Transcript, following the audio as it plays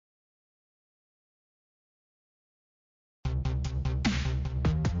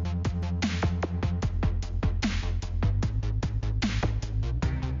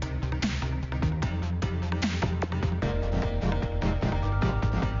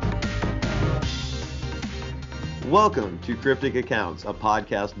Welcome to Cryptic Accounts, a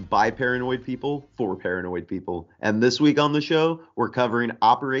podcast by paranoid people for paranoid people. And this week on the show, we're covering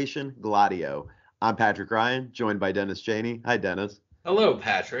Operation Gladio. I'm Patrick Ryan, joined by Dennis Cheney. Hi, Dennis. Hello,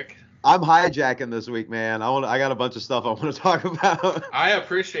 Patrick. I'm hijacking this week, man. I got a bunch of stuff I want to talk about. I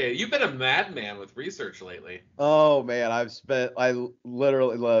appreciate it. You've been a madman with research lately. Oh man, I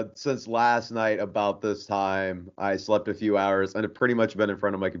literally since last night about this time, I slept a few hours and have pretty much been in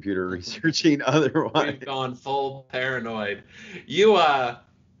front of my computer researching otherwise. We've gone full paranoid.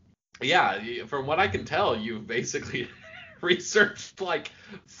 From what I can tell, you've basically researched like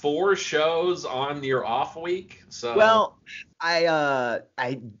 4 shows on your off week. So Well, I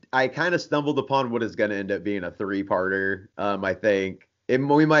kind of stumbled upon what is going to end up being a 3-parter. I think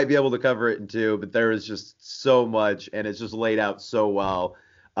we might be able to cover it in 2, but there is just so much, and it's just laid out so well.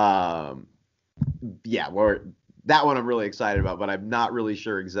 That one I'm really excited about, but I'm not really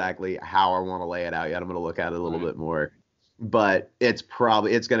sure exactly how I want to lay it out yet. I'm going to look at it a little bit more, but it's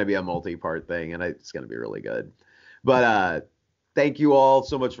going to be a multi-part thing, and it's going to be really good. But thank you all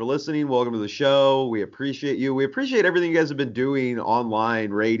so much for listening. Welcome to the show. We appreciate you. We appreciate everything you guys have been doing online,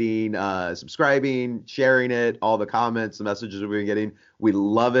 rating, subscribing, sharing it, all the comments, the messages we've been getting. We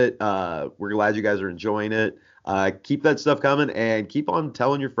love it. We're glad you guys are enjoying it. Keep that stuff coming and keep on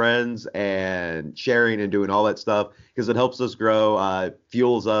telling your friends and sharing and doing all that stuff because it helps us grow,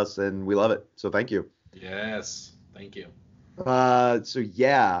 fuels us, and we love it. So thank you. Yes, thank you.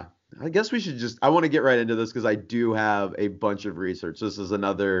 I guess I want to get right into this because I do have a bunch of research. This is a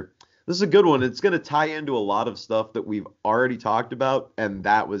good one. It's going to tie into a lot of stuff that we've already talked about, and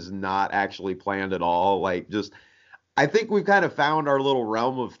that was not actually planned at all. I think we've kind of found our little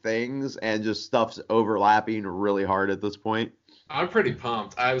realm of things, and just stuff's overlapping really hard at this point. I'm pretty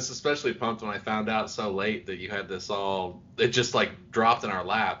pumped. I was especially pumped when I found out so late that you had this all. It just like dropped in our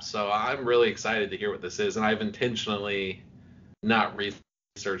laps. So I'm really excited to hear what this is, and I've intentionally not researched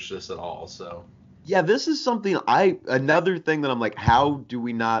this at all. So yeah, this is something another thing that I'm like, how do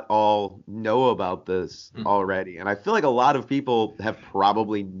we not all know about this already? And I feel like a lot of people have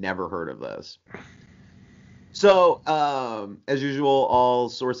probably never heard of this. So, as usual, all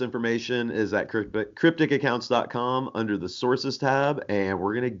source information is at crypticaccounts.com under the sources tab, and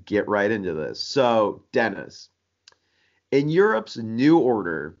we're going to get right into this. So, Dennis, in Europe's New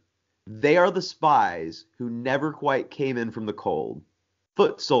Order, they are the spies who never quite came in from the cold.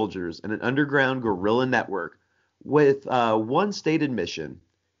 Foot soldiers in an underground guerrilla network with one stated mission: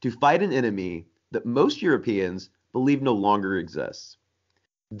 to fight an enemy that most Europeans believe no longer exists.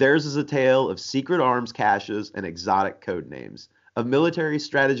 Theirs is a tale of secret arms caches and exotic code names, of military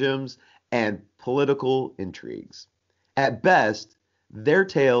stratagems and political intrigues. At best, their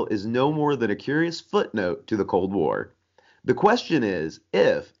tale is no more than a curious footnote to the Cold War. The question is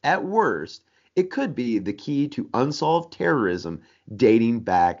if, at worst, it could be the key to unsolved terrorism dating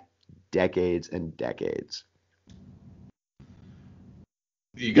back decades and decades.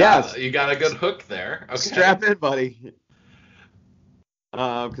 You got a good hook there. Okay. Strap in, buddy.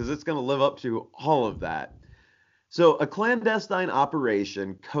 Because it's going to live up to all of that. So, a clandestine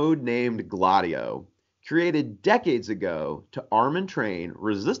operation codenamed Gladio, created decades ago to arm and train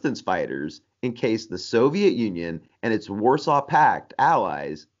resistance fighters in case the Soviet Union and its Warsaw Pact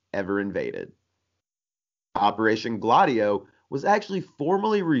allies ever invaded. Operation Gladio was actually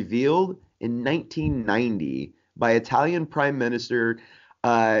formally revealed in 1990 by Italian Prime Minister,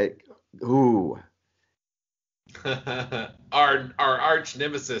 our arch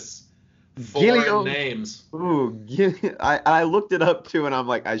nemesis. Gladio. Names. I looked it up too, and I'm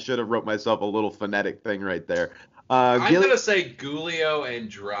like, I should have wrote myself a little phonetic thing right there. I'm gonna say Giulio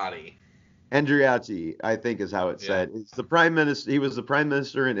Andreotti, I think is how it's said. It's the prime minister. He was the prime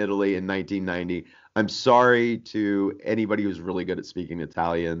minister in Italy in 1990. I'm sorry to anybody who's really good at speaking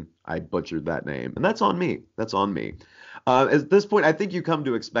Italian. I butchered that name, and that's on me. At this point, I think you come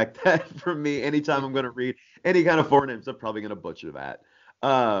to expect that from me. Anytime I'm going to read any kind of foreign names, I'm probably going to butcher that.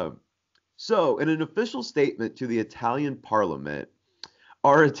 So, in an official statement to the Italian Parliament,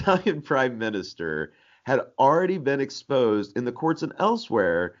 our Italian Prime Minister had already been exposed in the courts and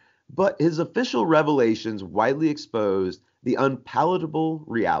elsewhere, but his official revelations widely exposed the unpalatable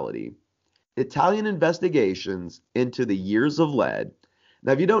reality. Italian investigations into the Years of Lead.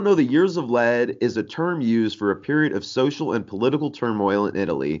 Now, if you don't know, the Years of Lead is a term used for a period of social and political turmoil in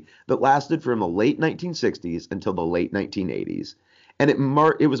Italy that lasted from the late 1960s until the late 1980s. And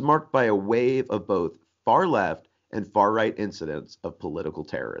it was marked by a wave of both far left and far right incidents of political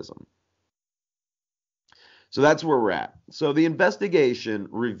terrorism. So that's where we're at. So the investigation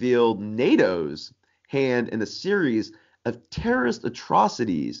revealed NATO's hand in a series of terrorist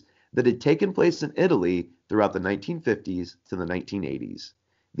atrocities that had taken place in Italy throughout the 1950s to the 1980s.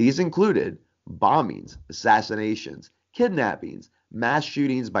 These included bombings, assassinations, kidnappings, mass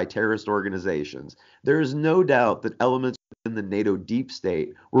shootings by terrorist organizations. There is no doubt that elements within the NATO deep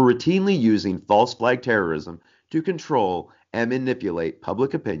state were routinely using false flag terrorism to control and manipulate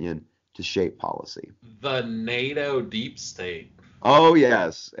public opinion to shape policy. The NATO deep state. Oh,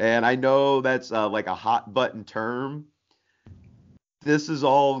 yes. And I know that's like a hot button term. This is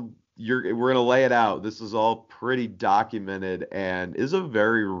all we're gonna lay it out. This is all pretty documented and is a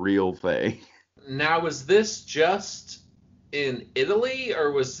very real thing. Now, was this just in Italy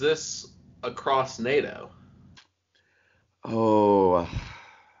or was this across NATO? Oh,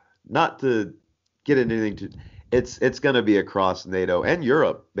 not to get into anything to it's gonna be across NATO and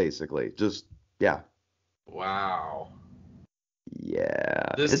Europe, basically. Just yeah. Wow.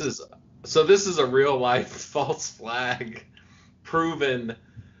 Yeah. This is a real life false flag proven.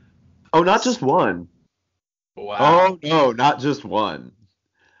 Oh, not just one. Wow. Oh no, not just one.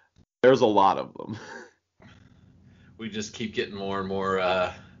 There's a lot of them. We just keep getting more and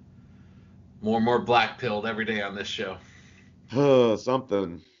more black pilled every day on this show.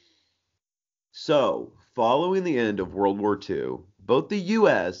 Something. So, following the end of World War II, both the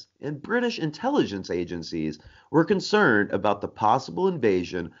US and British intelligence agencies were concerned about the possible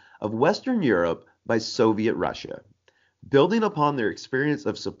invasion of Western Europe by Soviet Russia. Building upon their experience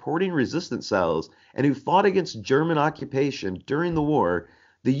of supporting resistance cells and who fought against German occupation during the war,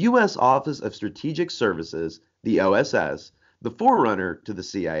 the U.S. Office of Strategic Services, the OSS, the forerunner to the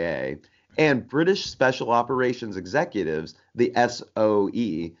CIA, and British Special Operations Executives, the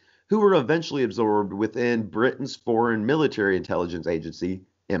SOE, who were eventually absorbed within Britain's Foreign Military Intelligence Agency,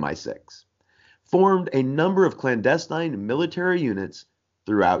 MI6, formed a number of clandestine military units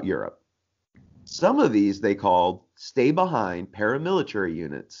throughout Europe. Some of these they called stay-behind paramilitary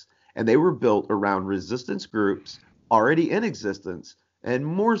units, and they were built around resistance groups already in existence, and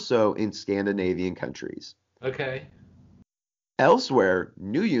more so in Scandinavian countries. Okay. Elsewhere,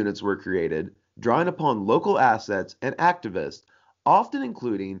 new units were created, drawing upon local assets and activists, often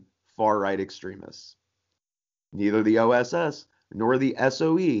including far-right extremists. Neither the OSS nor the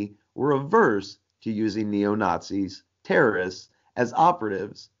SOE were averse to using neo-Nazis, terrorists, as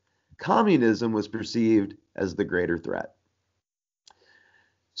operatives. Communism was perceived as the greater threat.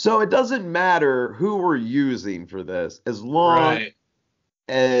 So it doesn't matter who we're using for this, as long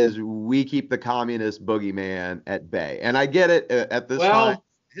as we keep the communist boogeyman at bay. And I get it at this time.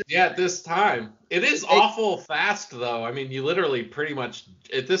 Yeah, at this time. It is awful fast, though. I mean, you literally pretty much,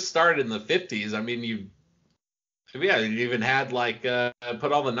 if this started in the 50s, I mean, you even had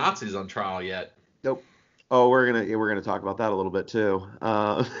put all the Nazis on trial yet. Nope. Oh, we're gonna talk about that a little bit too.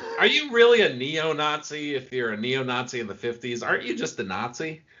 Are you really a neo-Nazi if you're a neo-Nazi in the 50s? Aren't you just a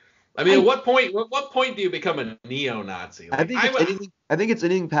Nazi? I mean, at what point do you become a neo-Nazi? I think it's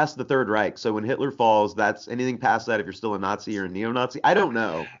anything past the Third Reich. So when Hitler falls, that's anything past that. If you're still a Nazi or a neo-Nazi, I don't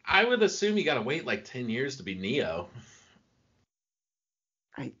know. I would assume you got to wait like 10 years to be neo.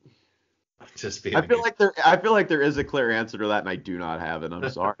 Right. Just being. I feel like there is a clear answer to that, and I do not have it. I'm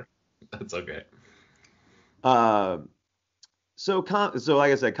sorry. That's okay. So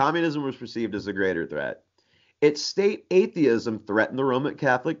like I said, communism was perceived as a greater threat. Its state atheism threatened the Roman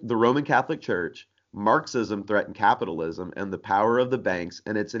Catholic Church. Marxism threatened capitalism and the power of the banks,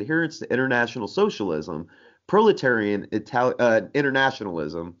 and its adherence to international socialism, proletarian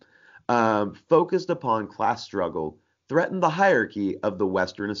internationalism, focused upon class struggle, threatened the hierarchy of the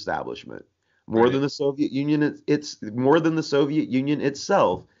Western establishment. More than the Soviet Union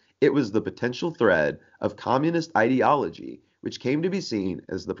itself, it was the potential threat of communist ideology, which came to be seen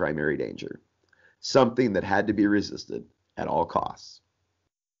as the primary danger, something that had to be resisted at all costs.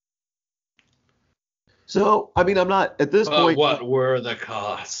 So, I mean, I'm not at this point. What were the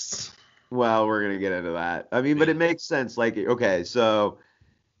costs? Well, we're going to get into that. I mean, but it makes sense. Like, okay, so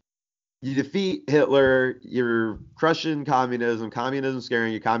you defeat Hitler, you're crushing communism, communism's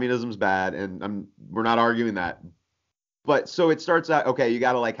scaring you, communism's bad, and we're not arguing that. But so it starts out, okay, you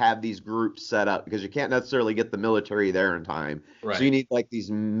got to like have these groups set up because you can't necessarily get the military there in time. Right. So you need like these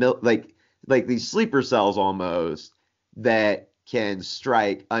like these sleeper cells almost that can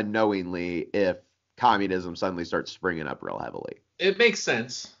strike unknowingly if communism suddenly starts springing up real heavily. It makes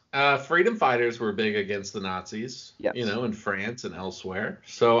sense. Freedom fighters were big against the Nazis, yes. In France and elsewhere.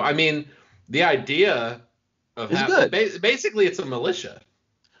 So, I mean, the idea of basically it's a militia.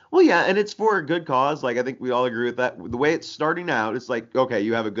 Well, yeah, and it's for a good cause. Like, I think we all agree with that. The way it's starting out, it's like, okay,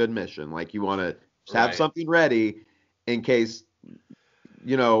 you have a good mission. Like, you want to have something ready in case,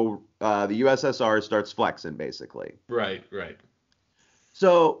 the USSR starts flexing, basically. Right.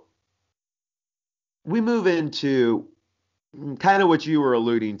 So we move into kind of what you were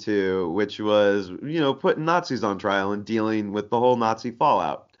alluding to, which was, putting Nazis on trial and dealing with the whole Nazi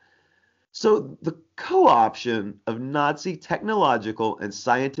fallout. So the co-option of Nazi technological and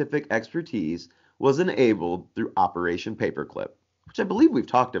scientific expertise was enabled through Operation Paperclip, which I believe we've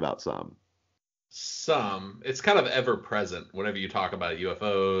talked about some. It's kind of ever present whenever you talk about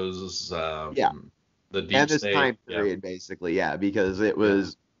UFOs, Yeah. the And deep this state. time Yeah. period, basically, yeah, because it Yeah.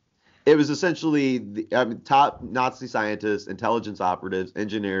 was it was essentially top Nazi scientists, intelligence operatives,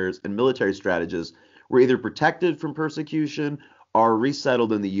 engineers, and military strategists were either protected from persecution or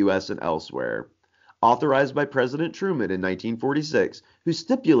resettled in the U.S. and elsewhere. Authorized by President Truman in 1946, who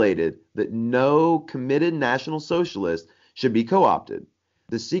stipulated that no committed National Socialist should be co opted.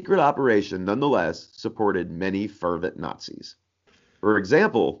 The secret operation, nonetheless, supported many fervent Nazis. For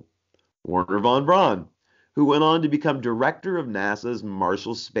example, Werner von Braun, who went on to become director of NASA's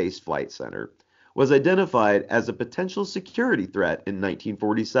Marshall Space Flight Center, was identified as a potential security threat in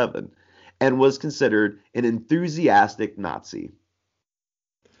 1947 and was considered an enthusiastic Nazi.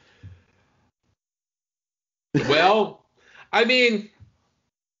 Well, I mean,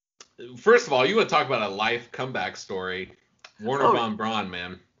 first of all, you want to talk about a life comeback story. Warner Oh, von Braun,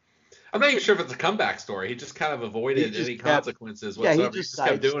 man. I'm not even sure if it's a comeback story. He just kind of he avoided any just kept, consequences yeah, he whatsoever. He just just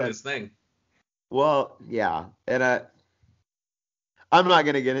kept doing sidestepped. his thing. Well, yeah, and I'm not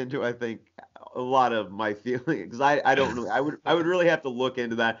gonna get into, I think, a lot of my feelings because I don't really, I would really have to look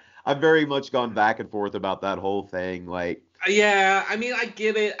into that. I've very much gone back and forth about that whole thing, like, Yeah, I mean, I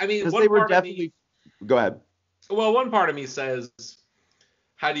get it. I mean, because they one were part of me, definitely. Go ahead. well, one part of me says,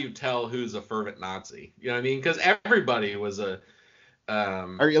 how do you tell who's a fervent Nazi? You know what I mean? Because everybody was Or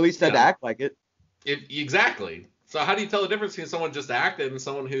at least you had to know, act like it. exactly. So how do you tell the difference between someone just acted and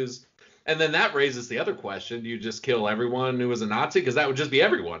someone who's, and then that raises the other question: do you just kill everyone who was a Nazi? Because that would just be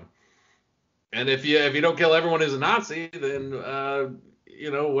everyone. And if you don't kill everyone who's a Nazi, then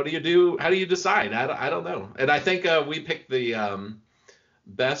what do you do? How do you decide? I don't know. And I think we picked the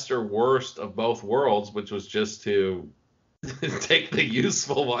best or worst of both worlds, which was just to take the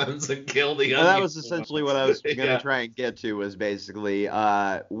useful ones and kill the And that was unuseful essentially what ones. I was gonna Yeah, try and get to, was basically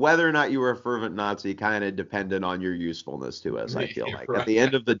whether or not you were a fervent Nazi kind of depended on your usefulness to us, I feel like. At right, the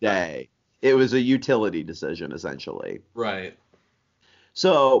end of the day, it was a utility decision, essentially. right.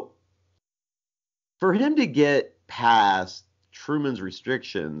 So for him to get past Truman's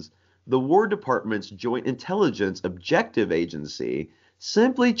restrictions, the War Department's Joint Intelligence Objective Agency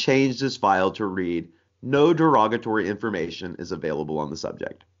simply changed his file to read, "No derogatory information is available on the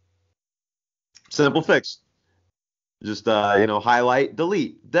subject." Simple fix. Just highlight,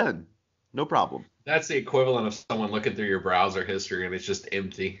 delete, done. No problem. That's the equivalent of someone looking through your browser history and it's just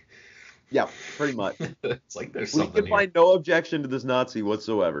empty. Yeah, pretty much. It's like there's We something can here. find no objection to this Nazi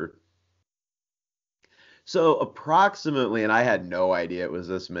whatsoever. So approximately, and I had no idea it was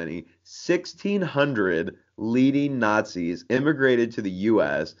this many, 1,600 leading Nazis immigrated to the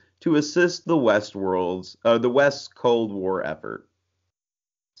U.S. to assist the West's Cold War effort.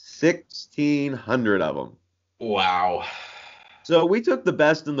 1,600 of them. Wow. So we took the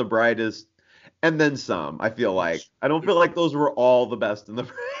best and the brightest, and then some. I feel like I don't feel like those were all the best and the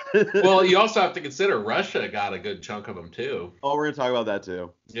brightest. Well, you also have to consider Russia got a good chunk of them too. Oh, we're gonna talk about that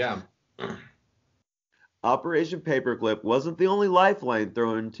too. Yeah. Operation Paperclip wasn't the only lifeline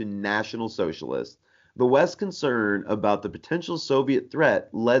thrown to National Socialists. The West's concern about the potential Soviet threat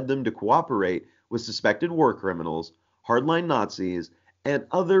led them to cooperate with suspected war criminals, hardline Nazis, and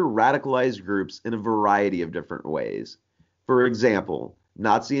other radicalized groups in a variety of different ways. For example,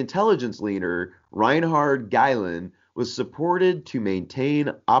 Nazi intelligence leader Reinhard Gehlen was supported to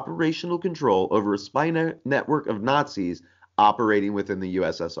maintain operational control over a spy network of Nazis operating within the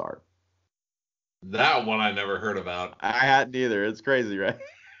USSR. That one I never heard about. I hadn't either. It's crazy, right?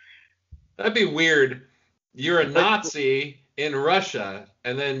 That'd be weird. You're a Like, Nazi in Russia,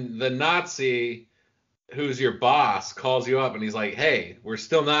 and then the Nazi who's your boss calls you up and he's like, "Hey, we're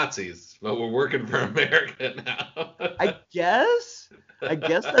still Nazis, but we're working for America now." I guess, I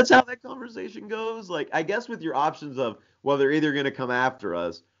guess that's how that conversation goes. Like, I guess with your options of, well, they're either going to come after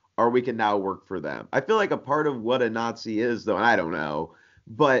us or we can now work for them. I feel like a part of what a Nazi is, though, and I don't know,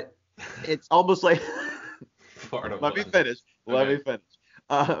 but it's almost like, Part of let me one. finish. Let Okay. me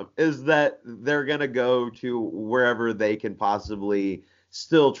finish. Is that they're going to go to wherever they can possibly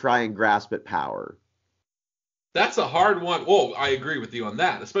still try and grasp at power. That's a hard one. Well, I agree with you on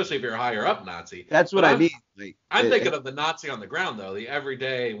that, especially if you're a higher up Nazi. That's what But I I'm mean. Like, I'm thinking of the Nazi on the ground though, the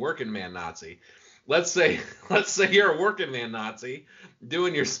everyday working man Nazi. Let's say let's say you're a working man Nazi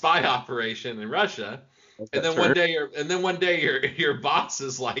doing your spy operation in Russia, What's And that then term? one day your boss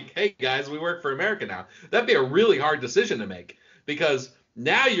is like, "Hey guys, we work for America now." That'd be a really hard decision to make because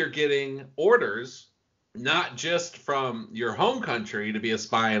now you're getting orders not just from your home country to be a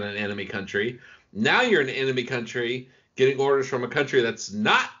spy in an enemy country. Now you're in an enemy country getting orders from a country that's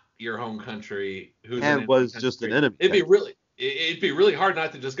not your home country who's an And enemy was just an country. enemy It'd be country. really it'd be really hard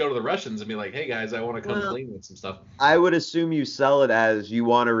not to just go to the Russians and be like, "Hey guys, I want to come Well, clean with some stuff." I would assume you sell it as you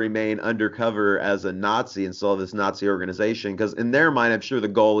want to remain undercover as a Nazi and sell this Nazi organization, because in their mind, I'm sure the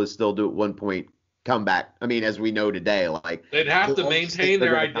goal is still to at one point come back. I mean, as we know today, like They'd have they to always think maintain they're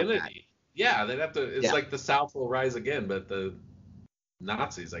their going to come back. identity. Yeah, they'd have to. It's Yeah. like the South will rise again, but the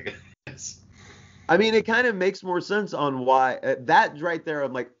Nazis, I guess. I mean, it kind of makes more sense on why that right there.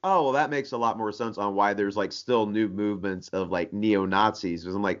 I'm like, oh, well, that makes a lot more sense on why there's like still new movements of like neo-Nazis.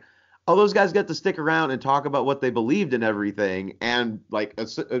 Because I'm like, oh, those guys get to stick around and talk about what they believed in everything, and like,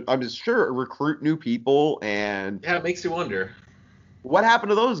 I'm just sure recruit new people. And Yeah, it makes you wonder. what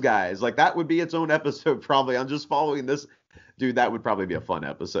happened to those guys? Like, that would be its own episode probably. I'm just following this, dude. That would probably be a fun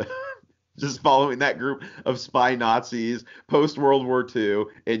episode. Just following that group of spy Nazis post World War II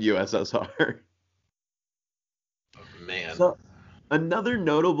in USSR. Man. So another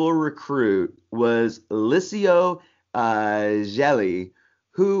notable recruit was Licio Gelli,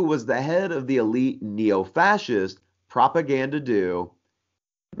 who was the head of the elite neo-fascist propaganda duo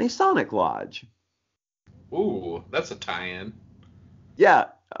Masonic Lodge. Ooh, that's a tie-in. Yeah,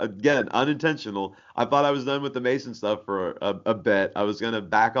 again, unintentional. I thought I was done with the Mason stuff for a bit. I was going to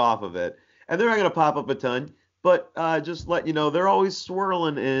back off of it. And they're not going to pop up a ton, but just let you know, they're always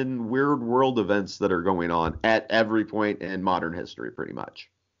swirling in weird world events that are going on at every point in modern history, pretty much.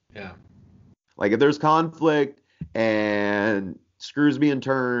 Yeah. Like if there's conflict and screws being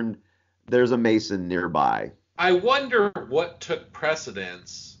turned, there's a Mason nearby. I wonder what took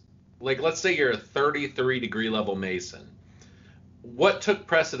precedence. Like, let's say you're a 33 degree level Mason. What took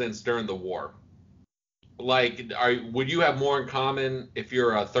precedence during the war? Like, would you have more in common if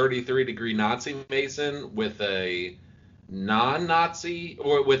you're a 33 degree Nazi Mason with a non-Nazi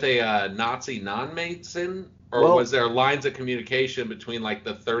or with a Nazi non-Mason? Or Well, was there lines of communication between like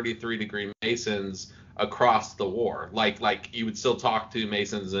the 33 degree Masons across the war? Like you would still talk to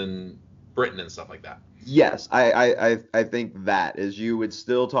Masons in Britain and stuff like that. yes, I think that is you would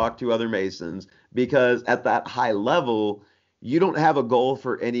still talk to other Masons because at that high level, you don't have a goal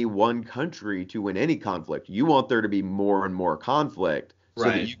for any one country to win any conflict. You want there to be more and more conflict so that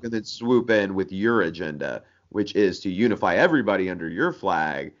Right. you can then swoop in with your agenda, which is to unify everybody under your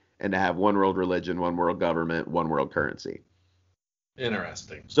flag and to have one world religion, one world government, one world currency.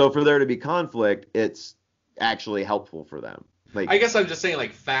 Interesting. So for there to be conflict, it's actually helpful for them. Like, I guess I'm just saying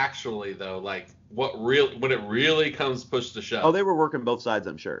like factually though, like when it really comes push to oh, shove. they were working both sides,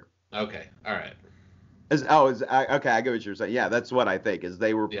 I'm sure. Okay. All right. Okay, I get what you're saying. Yeah, that's what I think is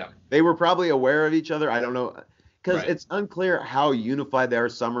Yeah. they were probably aware of each other. I don't know because Right. it's unclear how unified they are.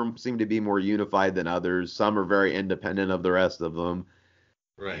 Seem to be more unified than others. Some are very independent of the rest of them.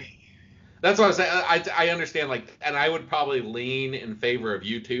 Right. That's what I was saying. I understand like, and I would probably lean in favor of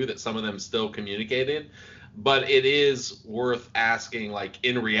you too that some of them still communicated, but it is worth asking like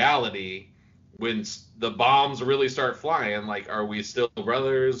in reality when the bombs really start flying, like are we still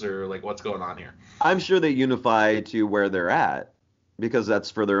brothers or like what's going on here? I'm sure they unify to where they're at because that's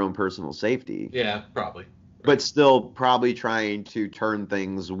for their own personal safety. Yeah, probably. But Right. still probably trying to turn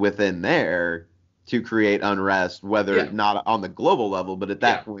things within there to create unrest, whether Yeah. not on the global level, but at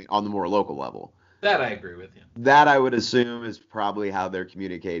Yeah. that point on the more local level. That I agree with you. That I would assume is probably how they're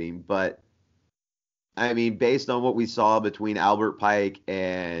communicating. But I mean, based on what we saw between Albert Pike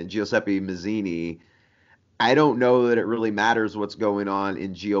and Giuseppe Mazzini, I don't know that it really matters what's going on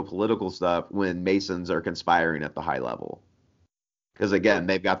in geopolitical stuff when Masons are conspiring at the high level. Because True. again,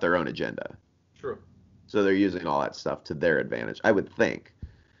 they've got their own agenda. True. So they're using all that stuff to their advantage, I would think.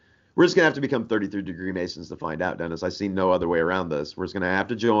 We're just gonna have to become 33 degree Masons to find out, Dennis. I see no other way around this. We're just gonna have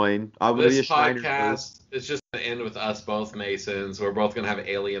to join. I'm gonna be This a Shriner podcast is just gonna end with us both Masons. We're both gonna have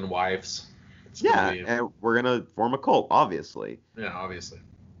alien wives. It's gonna yeah, be and we're gonna form a cult, obviously. yeah, obviously.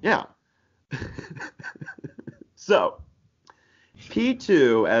 Yeah. So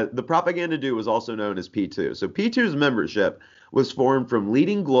P2, the propaganda do was also known as P2. So P2's membership was formed from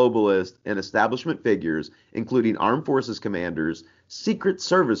leading globalist and establishment figures, including armed forces commanders, secret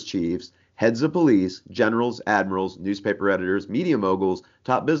service chiefs, heads of police, generals, admirals, newspaper editors, media moguls,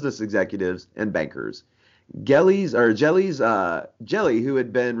 top business executives, and bankers. Jelly, who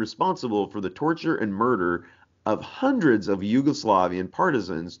had been responsible for the torture and murder of hundreds of Yugoslavian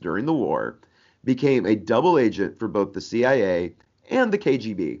partisans during the war, became a double agent for both the CIA and the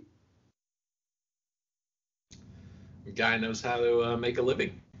KGB. Guy knows how to make a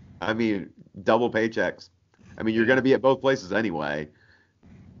living. I mean, double paychecks. I mean, you're Yeah. going to be at both places anyway.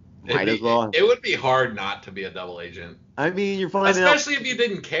 It'd Might as be well. it would be hard not to be a double agent, I mean, you're finding out. especially if you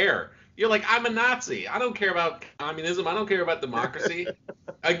didn't care. You're like, I'm a Nazi. I don't care about communism. I don't care about democracy.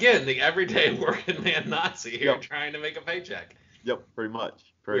 Again, the everyday working man Nazi here Yep. trying to make a paycheck. Yep. Pretty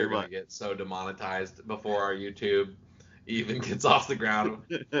much. Pretty We're gonna much. get so demonetized before our YouTube even gets off the ground.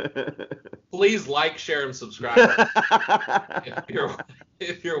 Please like, share, and subscribe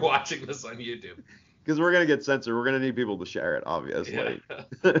if you're watching this on YouTube. Because we're gonna get censored. We're gonna need people to share it, obviously.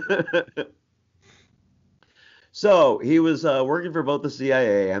 Yeah. So he was working for both the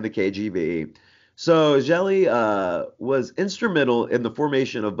CIA and the KGB. So Jelly was instrumental in the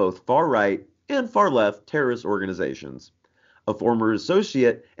formation of both far right and far left terrorist organizations. A former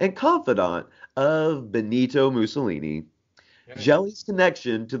associate and confidant of Benito Mussolini, Okay. Jelly's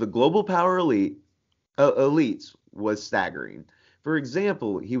connection to the global power elites was staggering. For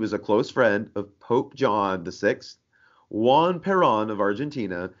example, he was a close friend of Pope John VI, Juan Perón of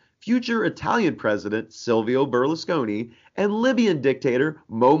Argentina, future Italian President Silvio Berlusconi, and Libyan dictator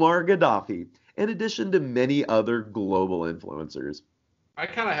Muammar Gaddafi, in addition to many other global influencers. I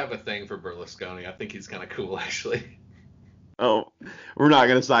kind of have a thing for Berlusconi. I think he's kind of cool, actually. Oh, we're not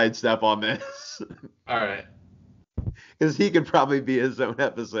going to sidestep on this. All right. Because he could probably be his own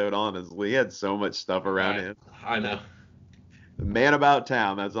episode, honestly. He had so much stuff around him. I know. The man about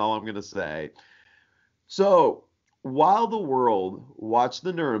town, that's all I'm going to say. So, while the world watched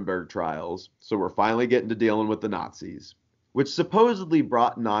the Nuremberg trials, so we're finally getting to dealing with the Nazis, which supposedly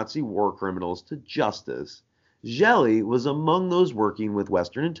brought Nazi war criminals to justice, Jelly was among those working with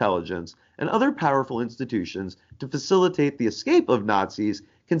Western intelligence and other powerful institutions to facilitate the escape of Nazis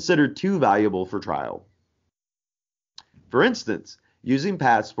considered too valuable for trial. For instance, using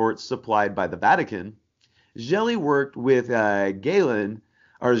passports supplied by the Vatican, Jelly worked with Galen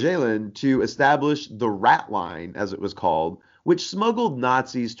to establish the Rat Line, as it was called, which smuggled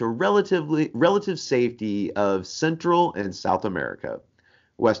Nazis to relative safety of Central and South America.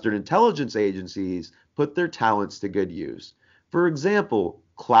 Western intelligence agencies put their talents to good use. For example,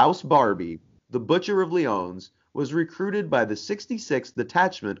 Klaus Barbie, the Butcher of Lyons, was recruited by the 66th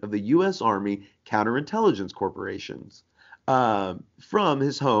Detachment of the U.S. Army Counterintelligence Corporations from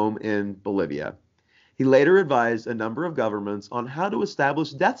his home in Bolivia. He later advised a number of governments on how to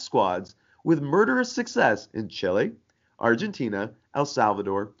establish death squads with murderous success in Chile, Argentina, El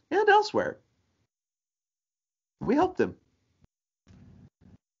Salvador, and elsewhere. We helped him.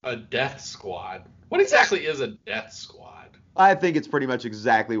 A death squad. What exactly is a death squad? I think it's pretty much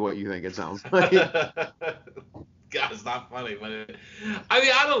exactly what you think it sounds like. God, it's not funny, but I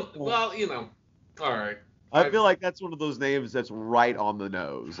mean, I don't. Well, all right. I feel like that's one of those names that's right on the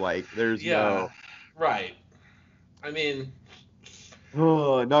nose. Like, there's no. Right. I mean,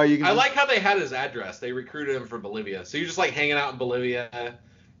 Oh, no, you can. I like how they had his address. They recruited him from Bolivia. So you're just like hanging out in Bolivia,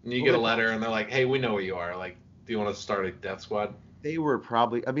 and you get a letter, and they're like, "Hey, we know where you are. Like, do you want to start a death squad?" They were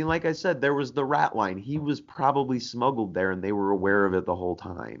probably. I mean, like I said, there was the Rat Line. He was probably smuggled there, and they were aware of it the whole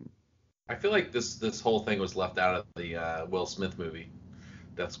time. I feel like this whole thing was left out of the Will Smith movie,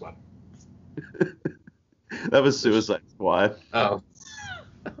 Death Squad. That was Suicide Squad. Oh.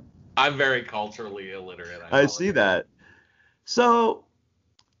 I'm very culturally illiterate. I see that. So,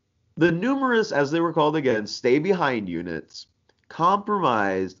 the numerous, as they were called again, stay-behind units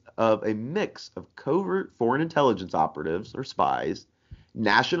comprised of a mix of covert foreign intelligence operatives, or spies,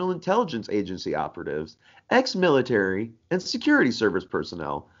 National Intelligence Agency operatives, ex-military, and security service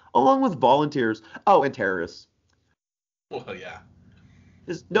personnel, along with volunteers, and terrorists. Well, yeah.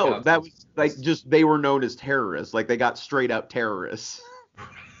 That was like just they were known as terrorists. Like they got straight up terrorists.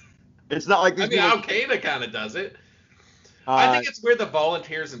 It's not like these Al Qaeda kind of does it. I think it's where the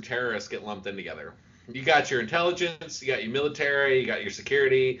volunteers and terrorists get lumped in together. You got your intelligence, you got your military, you got your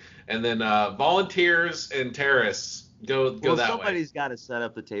security, and then volunteers and terrorists go that way. Somebody's got to set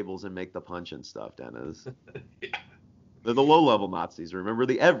up the tables and make the punch and stuff, Dennis. Yeah. They're the low-level Nazis. Remember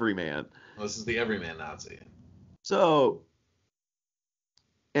the everyman. This is the everyman Nazi. So,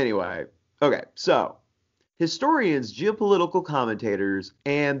 anyway, okay, so historians, geopolitical commentators,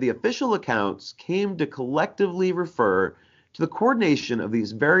 and the official accounts came to collectively refer to the coordination of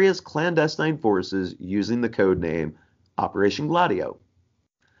these various clandestine forces using the code name Operation Gladio.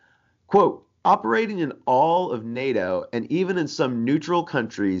 Quote, operating in all of NATO and even in some neutral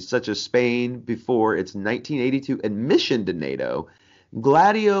countries such as Spain before its 1982 admission to NATO,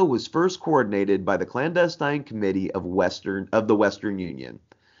 Gladio was first coordinated by the Clandestine Committee of the Western Union,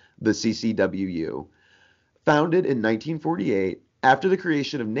 the CCWU. Founded in 1948, after the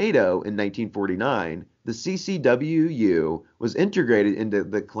creation of NATO in 1949, The CCWU was integrated into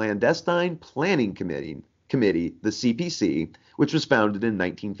the Clandestine Planning Committee, the CPC, which was founded in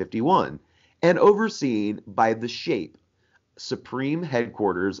 1951 and overseen by the SHAPE, Supreme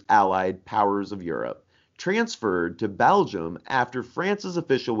Headquarters Allied Powers of Europe, transferred to Belgium after France's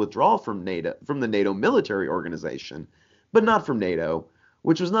official withdrawal from the NATO military organization, but not from NATO,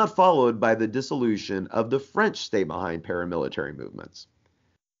 which was not followed by the dissolution of the French stay-behind paramilitary movements.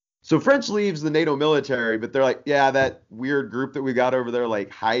 So French leaves the NATO military, but they're like, yeah, that weird group that we got over there, like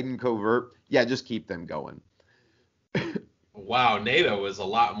hide covert, yeah, just keep them going. Wow, NATO is a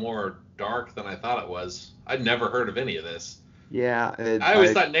lot more dark than I thought it was. I'd never heard of any of this. Yeah, I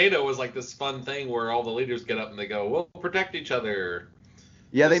always thought NATO was like this fun thing where all the leaders get up and they go, "We'll protect each other."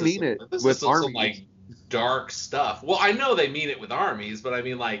 Yeah, they mean it with some like dark stuff. Well, I know they mean it with armies, but I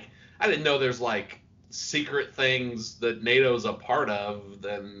mean, like, I didn't know there's like secret things that NATO's a part of.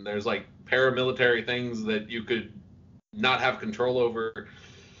 Then there's like paramilitary things that you could not have control over.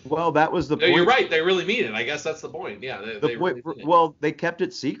 Well, that was the point. You're right. They really mean it. I guess that's the point. Yeah. They point. Really well, they kept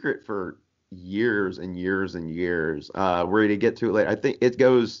it secret for years and years and years. We're going to get to it later. I think it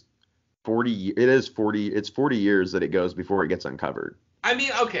goes 40. It is 40. It's 40 years that it goes before it gets uncovered. I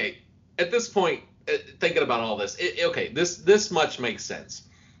mean, okay. At this point, thinking about all this, okay, this much makes sense.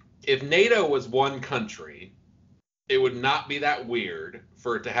 If NATO was one country, it would not be that weird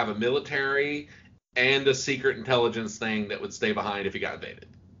for it to have a military and a secret intelligence thing that would stay behind if you got invaded.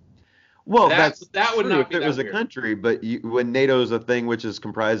 Well, that would not be if it was weird. A country, but when NATO's a thing which is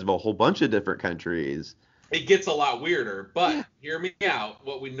comprised of a whole bunch of different countries, it gets a lot weirder. But hear me out.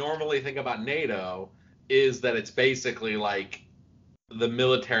 What we normally think about NATO is that it's basically like the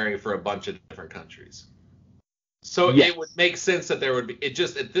military for a bunch of different countries. So It would make sense that there would be. It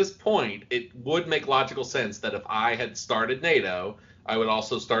just at this point, it would make logical sense that if I had started NATO, I would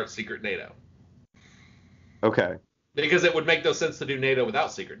also start secret NATO. Okay. Because it would make no sense to do NATO without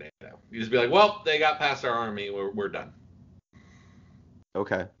secret NATO. You just be like, well, they got past our army. We're done.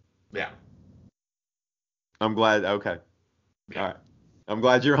 Okay. Yeah. I'm glad. Okay. Yeah. All right. I'm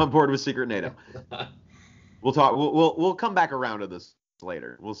glad you're on board with secret NATO. We'll talk. We'll come back around to this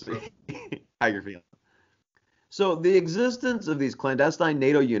later. We'll see how you're feeling. So the existence of these clandestine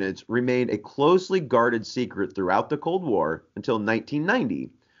NATO units remained a closely guarded secret throughout the Cold War until 1990.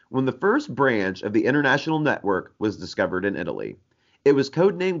 When the first branch of the international network was discovered in Italy. It was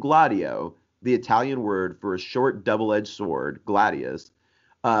codenamed Gladio, the Italian word for a short double-edged sword, gladius,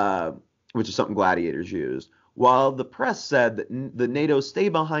 which is something gladiators used, while the press said that the NATO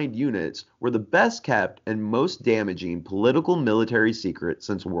stay-behind units were the best kept and most damaging political military secret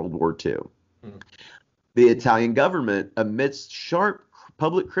since World War II. The Italian government, amidst sharp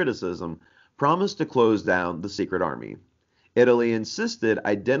public criticism, promised to close down the secret army. Italy insisted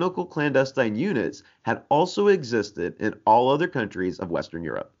identical clandestine units had also existed in all other countries of Western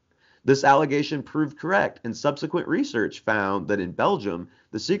Europe. This allegation proved correct, and subsequent research found that in Belgium,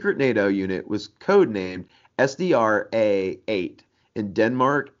 the secret NATO unit was codenamed SDRA-8, in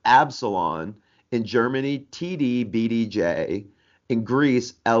Denmark, Absalon, in Germany, TD-BDJ, in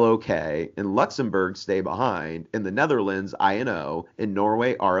Greece, LOK, in Luxembourg, Stay Behind, in the Netherlands, INO, in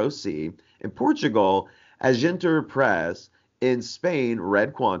Norway, ROC, in Portugal, Agenter Press, in Spain,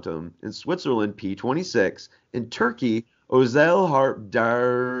 Red Quantum, in Switzerland, P26, in Turkey, Özel Harp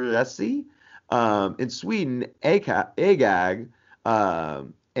Daresi, in Sweden, AGAG,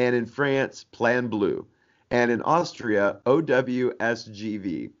 and in France, Plan Bleu, and in Austria,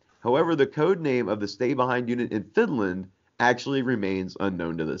 OWSGV. However, the code name of the Stay Behind unit in Finland actually remains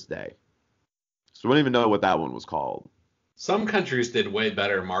unknown to this day. So we don't even know what that one was called. Some countries did way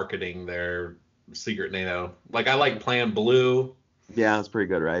better marketing their secret NATO. Like, I like Plan Blue. Yeah, that's pretty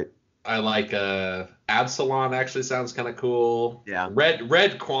good, right? I like Absalon. Actually sounds kind of cool. Yeah.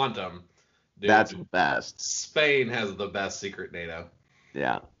 Red Quantum. Dude, that's the best. Spain has the best secret NATO.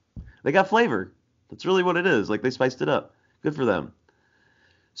 Yeah. They got flavor. That's really what it is. Like, they spiced it up. Good for them.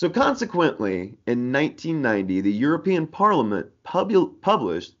 So consequently, in 1990, the European Parliament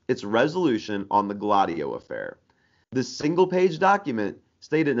published its resolution on the Gladio affair. This single-page document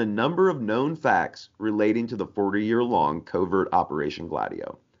stated a number of known facts relating to the 40-year-long covert Operation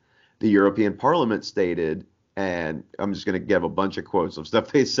Gladio. The European Parliament stated, and I'm just going to give a bunch of quotes of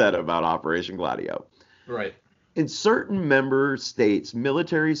stuff they said about Operation Gladio. Right. In certain member states,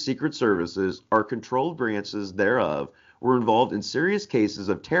 military secret services or controlled branches thereof were involved in serious cases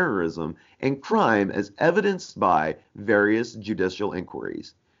of terrorism and crime as evidenced by various judicial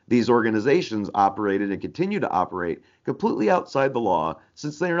inquiries. These organizations operated and continue to operate completely outside the law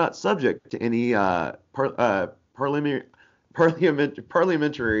since they are not subject to any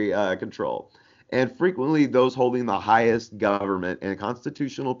parliamentary control and frequently those holding the highest government and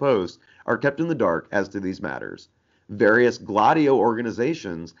constitutional posts are kept in the dark as to these matters. Various Gladio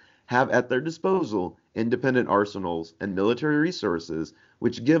organizations have at their disposal independent arsenals and military resources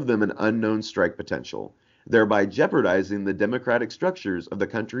which give them an unknown strike potential, thereby jeopardizing the democratic structures of the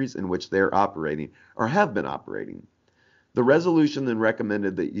countries in which they are operating or have been operating. The resolution then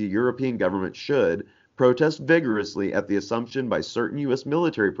recommended that the European government should protest vigorously at the assumption by certain U.S.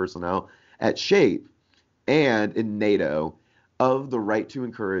 military personnel at SHAPE and in NATO of the right to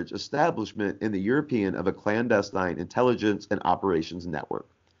encourage establishment in the European of a clandestine intelligence and operations network,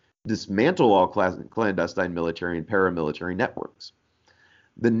 dismantle all clandestine military and paramilitary networks.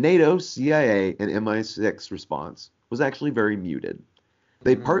 The NATO, CIA, and MI6 response was actually very muted.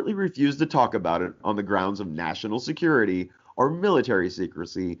 They partly refused to talk about it on the grounds of national security or military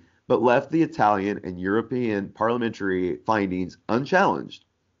secrecy, but left the Italian and European parliamentary findings unchallenged.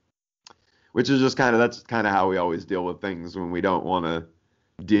 Which is just that's kind of how we always deal with things when we don't want to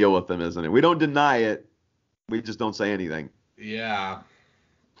deal with them, isn't it? We don't deny it, we just don't say anything. Yeah.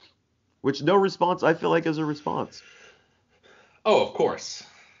 Which no response, I feel like, is a response. Oh, of course.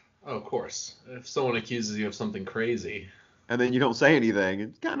 Oh, of course. If someone accuses you of something crazy, and then you don't say anything,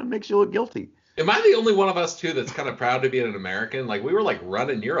 it kind of makes you look guilty. Am I the only one of us, too, that's kind of proud to be an American? Like, we were, like,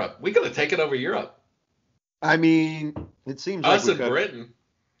 running Europe. We could have taken over Europe. I mean, it seems us like and Britain.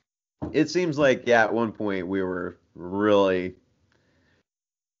 It seems like, yeah, at one point we were really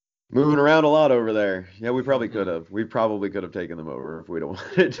moving around a lot over there. Yeah, we probably could have. We probably could have taken them over if we'd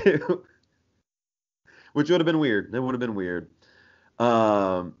wanted to. Which would have been weird. That would have been weird.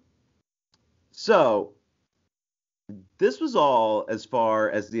 So, this was all as far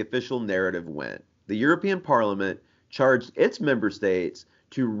as the official narrative went. The European Parliament charged its member states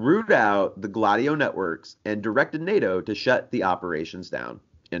to root out the Gladio networks and directed NATO to shut the operations down.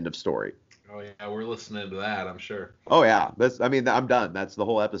 End of story. Oh, yeah, we're listening to that, I'm sure. Oh, yeah. I'm done. That's the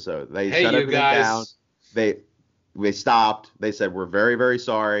whole episode. They shut everything down. They stopped. They said, we're very, very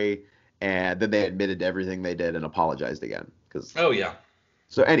sorry. And then they admitted to everything they did and apologized again. Oh, yeah.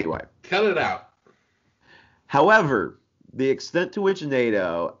 So anyway. Cut it out. However, the extent to which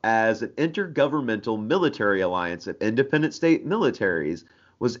NATO, as an intergovernmental military alliance of independent state militaries,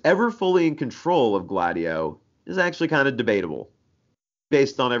 was ever fully in control of Gladio is actually kind of debatable,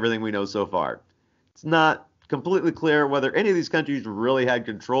 based on everything we know so far. It's not completely clear whether any of these countries really had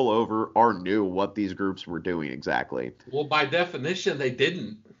control over or knew what these groups were doing exactly. Well, by definition, they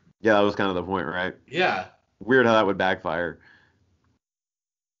didn't. Yeah, that was kind of the point, right? Yeah. Weird how that would backfire.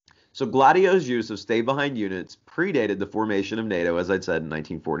 So Gladio's use of stay-behind units predated the formation of NATO, as I'd said, in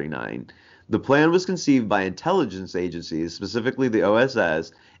 1949. The plan was conceived by intelligence agencies, specifically the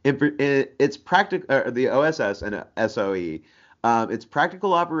OSS, the OSS and SOE. Its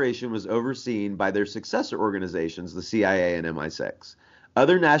practical operation was overseen by their successor organizations, the CIA and MI6.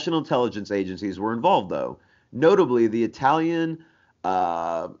 Other national intelligence agencies were involved, though, notably the Italian,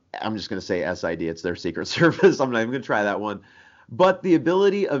 I'm just going to say SID, it's their secret service, I'm not even going to try that one, but the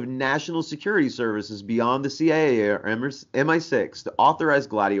ability of national security services beyond the CIA or MI6 to authorize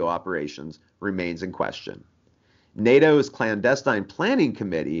Gladio operations remains in question. NATO's clandestine planning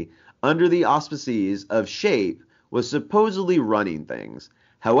committee, under the auspices of SHAPE, was supposedly running things.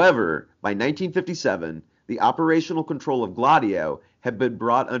 However, by 1957, the operational control of Gladio had been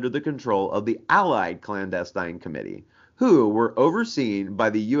brought under the control of the Allied Clandestine Committee, who were overseen by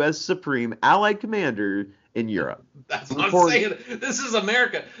the U.S. Supreme Allied Commander in Europe. That's what I'm saying. This is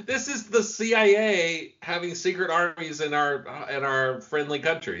America. This is the CIA having secret armies in our friendly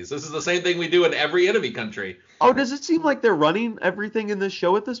countries. This is the same thing we do in every enemy country. Oh, does it seem like they're running everything in this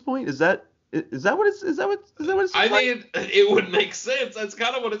show at this point? Is that what it's I mean, it would make sense. That's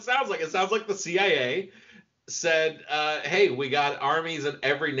kind of what it sounds like. It sounds like the CIA said, hey, we got armies in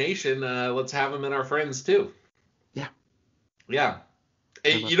every nation. Let's have them in our friends too. Yeah. Yeah.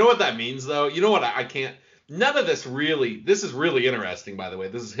 You know what that means, though? You know what? I can't. None of this really. This is really interesting, by the way.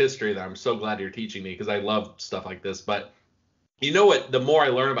 This is history that I'm so glad you're teaching me because I love stuff like this. But you know what? The more I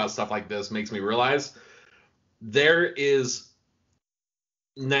learn about stuff like this makes me realize there is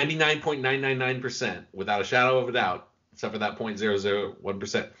 99.999%, without a shadow of a doubt, except for that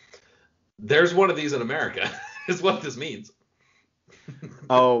 0.001%. There's one of these in America, is what this means.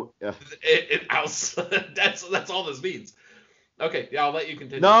 Oh, yeah. That's all this means. Okay, yeah, I'll let you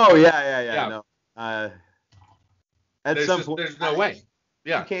continue. No, yeah. No. There's no way.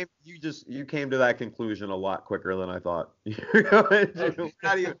 Yeah. You came to that conclusion a lot quicker than I thought.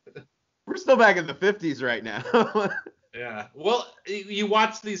 We're still back in the 50s right now. Yeah. Well, you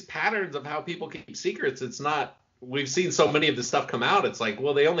watch these patterns of how people keep secrets. It's not we've seen so many of this stuff come out. It's like,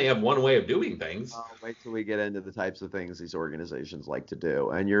 well, they only have one way of doing things. Wait till we get into the types of things these organizations like to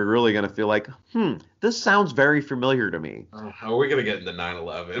do, and you're really going to feel like, this sounds very familiar to me. How are we going to get into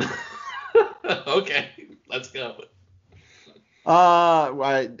 9/11? Okay, let's go.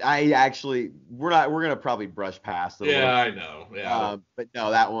 I actually, we're gonna probably brush past it. Yeah, I know. Yeah. But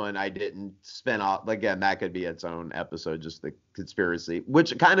no, that one I didn't spin off. Again, that could be its own episode, just the conspiracy,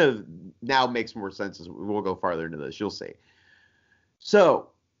 which kind of now makes more sense as we'll go farther into this. You'll see.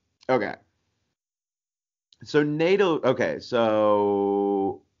 So, okay. So NATO, okay.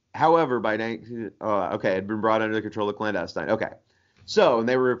 So, however, by okay, had been brought under the control of clandestine. Okay. So, and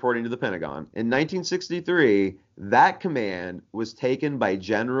they were reporting to the Pentagon. In 1963, that command was taken by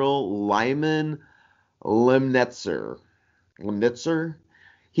General Lyman Lemnitzer.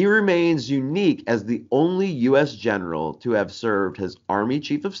 He remains unique as the only U.S. general to have served as Army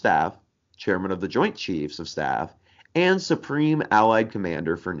Chief of Staff, Chairman of the Joint Chiefs of Staff, and Supreme Allied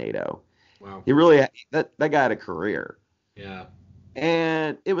Commander for NATO. Wow. He really, that guy had a career. Yeah.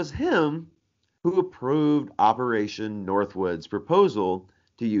 And it was him who approved Operation Northwood's proposal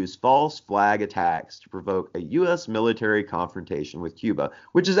to use false flag attacks to provoke a U.S. military confrontation with Cuba,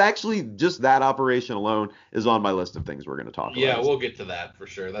 which is actually just that operation alone is on my list of things we're going to talk about. Yeah, we'll get to that for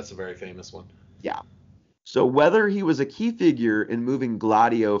sure. That's a very famous one. Yeah. So whether he was a key figure in moving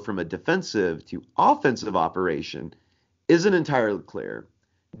Gladio from a defensive to offensive operation isn't entirely clear.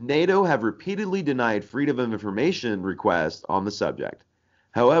 NATO have repeatedly denied freedom of information requests on the subject.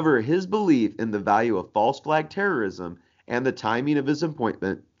 However, his belief in the value of false flag terrorism and the timing of his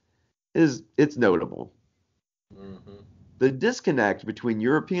appointment it's notable. Mm-hmm. The disconnect between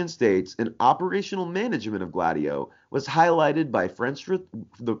European states and operational management of Gladio was highlighted by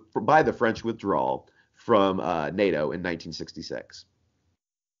the French withdrawal from NATO in 1966.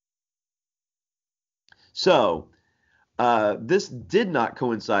 So, this did not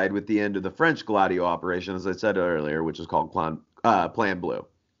coincide with the end of the French Gladio operation, as I said earlier, which is called Plan Bleu.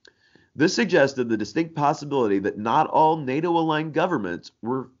 This suggested the distinct possibility that not all NATO-aligned governments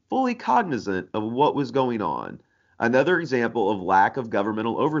were fully cognizant of what was going on. Another example of lack of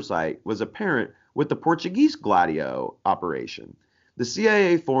governmental oversight was apparent with the Portuguese Gladio operation. The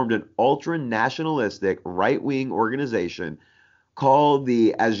CIA formed an ultra-nationalistic right-wing organization called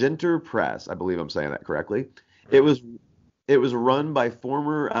the Agenter Press. I believe I'm saying that correctly. It was run by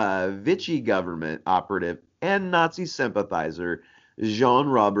former Vichy government operative and Nazi sympathizer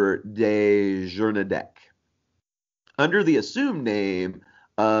Jean-Robert de Journadec, under the assumed name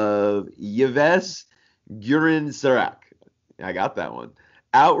of Yves Guerin-Serac. I got that one.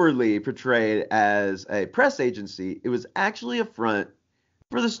 Outwardly portrayed as a press agency, it was actually a front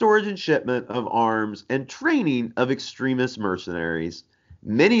for the storage and shipment of arms and training of extremist mercenaries,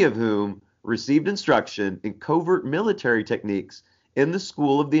 many of whom received instruction in covert military techniques in the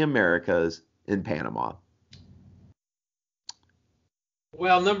School of the Americas in Panama.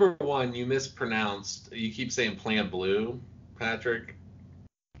 Well, number one, you mispronounced. You keep saying Plan Bleu, Patrick.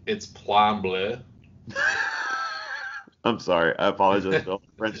 It's Plan Bleu. I'm sorry. I apologize to all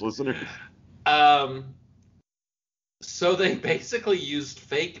French listeners. So they basically used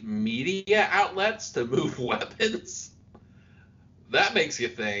fake media outlets to move weapons? That makes you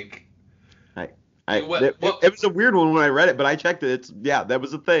think. It was a weird one when I read it, but I checked it. That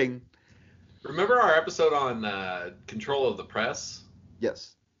was a thing. Remember our episode on control of the press?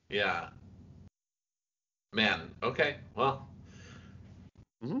 Yes. Yeah. Man, okay. Well,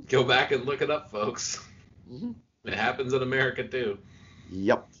 Go back and look it up, folks. Mm-hmm. It happens in America, too.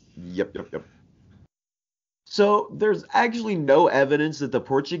 Yep. So there's actually no evidence that the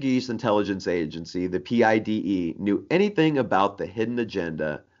Portuguese intelligence agency, the PIDE, knew anything about the hidden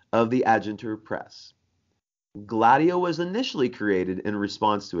agenda of the Agenter Press. Gladio was initially created in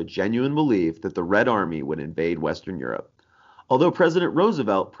response to a genuine belief that the Red Army would invade Western Europe. Although President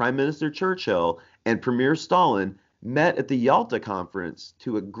Roosevelt, Prime Minister Churchill, and Premier Stalin met at the Yalta Conference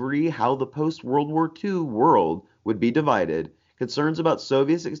to agree how the post-World War II world would be divided, concerns about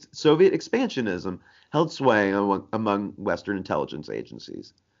Soviet expansionism held sway among Western intelligence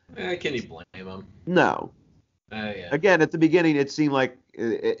agencies. Can you blame them? No. Yeah. Again, at the beginning, it seemed like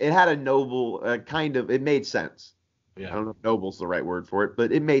it had a noble it made sense. Yeah. I don't know if noble's the right word for it,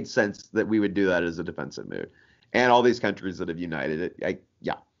 but it made sense that we would do that as a defensive move. And all these countries that have united it,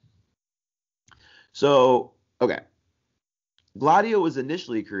 yeah. So, okay. Gladio was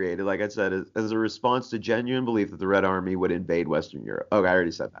initially created, like I said, as a response to genuine belief that the Red Army would invade Western Europe. Okay, I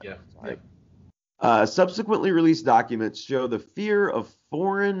already said that. Yeah. Sorry. Subsequently released documents show the fear of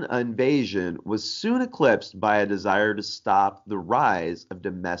foreign invasion was soon eclipsed by a desire to stop the rise of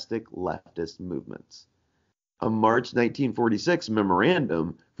domestic leftist movements. A March 1946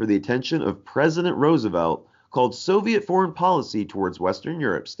 memorandum for the attention of President Roosevelt called Soviet foreign policy towards Western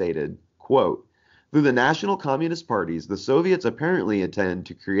Europe stated, quote, through the national communist parties, the Soviets apparently intend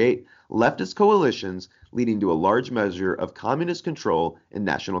to create leftist coalitions leading to a large measure of communist control in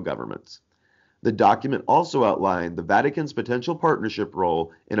national governments. The document also outlined the Vatican's potential partnership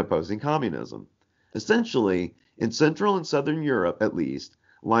role in opposing communism. Essentially, in Central and Southern Europe at least,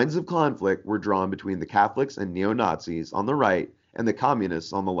 lines of conflict were drawn between the Catholics and neo-Nazis on the right and the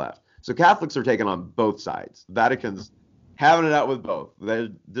communists on the left. So Catholics are taking on both sides. The Vatican's having it out with both.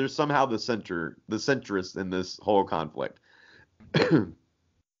 They're somehow the centrists in this whole conflict.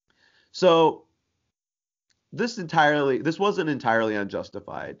 So this wasn't entirely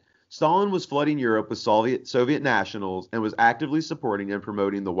unjustified. Stalin was flooding Europe with Soviet nationals and was actively supporting and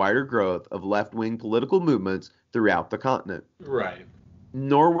promoting the wider growth of left-wing political movements throughout the continent. Right.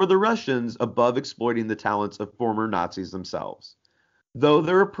 Nor were the Russians above exploiting the talents of former Nazis themselves, though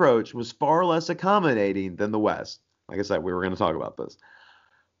their approach was far less accommodating than the West. Like I said, we were going to talk about this.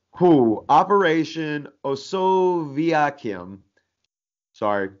 Operation Osoviakim.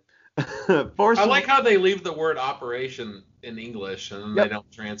 Sorry. I like how they leave the word operation in English and Yep. they don't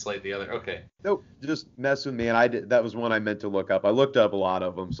translate the other. Okay. Nope, just mess with me. And that was one I meant to look up. I looked up a lot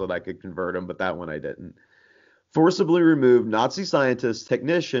of them so that I could convert them, but that one I didn't. Forcibly removed Nazi scientists,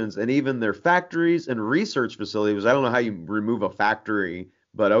 technicians, and even their factories and research facilities. I don't know how you remove a factory,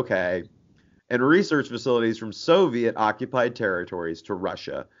 but okay. And research facilities from Soviet-occupied territories to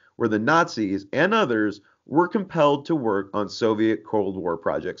Russia, where the Nazis and others were compelled to work on Soviet Cold War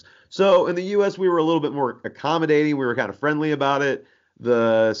projects. So in the U.S., we were a little bit more accommodating. We were kind of friendly about it.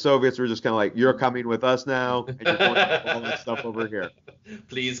 The Soviets were just kind of like, you're coming with us now, and you're going to all that stuff over here.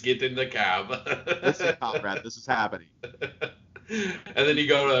 Please get in the cab. Listen, comrade, this is happening. And then you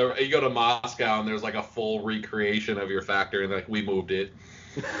go to Moscow and there's like a full recreation of your factory and like we moved it.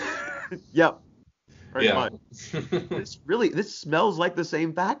 Yep. Pretty Yeah. much. This smells like the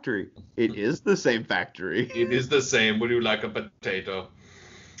same factory. It is the same factory. It is the same. Would you like a potato?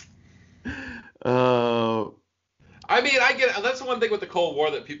 I mean, I get it. That's the one thing with the Cold War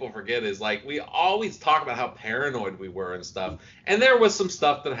that people forget is like we always talk about how paranoid we were and stuff. And there was some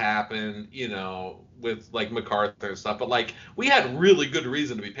stuff that happened, you know, with like MacArthur and stuff, but like we had really good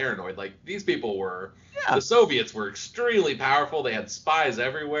reason to be paranoid. Like these people were the Soviets were extremely powerful. They had spies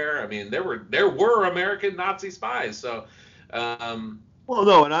everywhere. I mean, there were American Nazi spies. So well,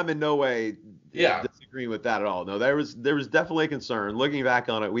 no, and I'm in no way yeah. disagreeing with that at all. No, there was definitely a concern. Looking back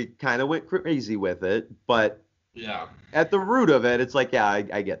on it, we kind of went crazy with it, but yeah. At the root of it, it's like, yeah,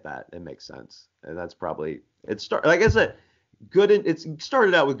 I get that. It makes sense. And that's probably like I said, it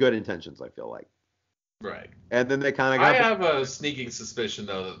started out with good intentions, I feel like. Right. And then they kind of got I have a sneaking suspicion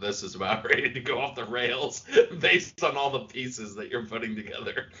though that this is about ready to go off the rails based on all the pieces that you're putting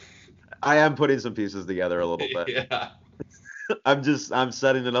together. I am putting some pieces together a little bit. Yeah. I'm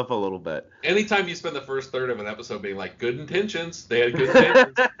setting it up a little bit. Anytime you spend the first third of an episode being like, good intentions, they had good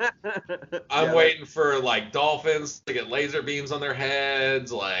intentions. I'm waiting for like dolphins to get laser beams on their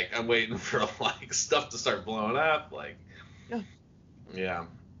heads. Like I'm waiting for like stuff to start blowing up. Like, yeah.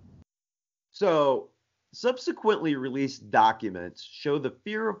 So subsequently released documents show the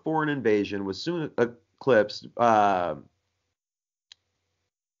fear of foreign invasion was soon eclipsed. Did I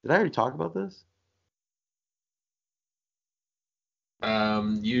already talk about this?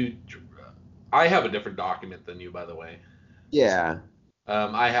 I have a different document than you, by the way. Yeah.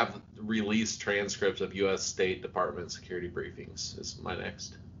 I have released transcripts of U.S. State Department security briefings. Is my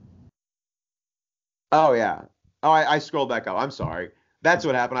next. Oh yeah. Oh, I scrolled back up. I'm sorry. That's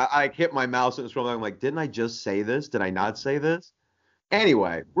what happened. I hit my mouse and scrolled back. I'm like, didn't I just say this? Did I not say this?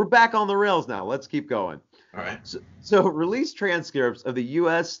 Anyway, we're back on the rails now. Let's keep going. All right. So released transcripts of the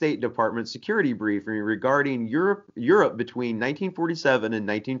U.S. State Department security briefing regarding Europe between 1947 and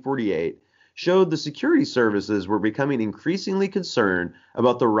 1948 showed the security services were becoming increasingly concerned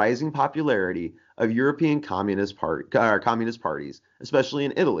about the rising popularity of European communist parties, especially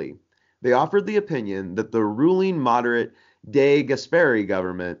in Italy. They offered the opinion that the ruling moderate De Gasperi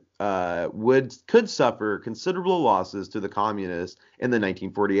government could suffer considerable losses to the communists in the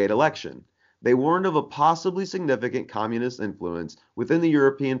 1948 election. They warned of a possibly significant communist influence within the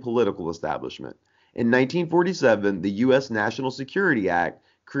European political establishment. In 1947, the U.S. National Security Act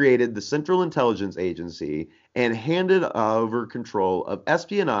created the Central Intelligence Agency and handed over control of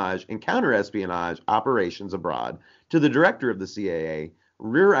espionage and counterespionage operations abroad to the director of the CAA,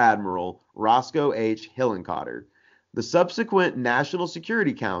 Rear Admiral Roscoe H. Hillenkotter. The subsequent National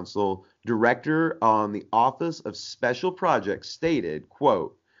Security Council director on the Office of Special Projects stated,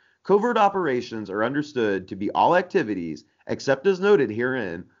 quote, Covert operations are understood to be all activities, except as noted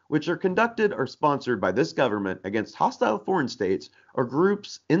herein, which are conducted or sponsored by this government against hostile foreign states or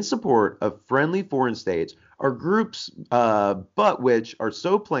groups in support of friendly foreign states or groups, but which are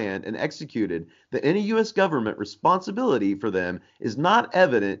so planned and executed that any U.S. government responsibility for them is not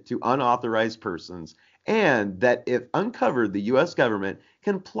evident to unauthorized persons, and that if uncovered, the U.S. government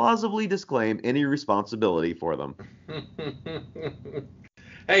can plausibly disclaim any responsibility for them.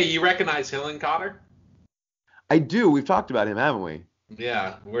 Hey, you recognize Hillenkotter? I do. We've talked about him, haven't we?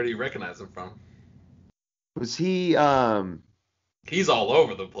 Yeah, where do you recognize him from? Was he He's all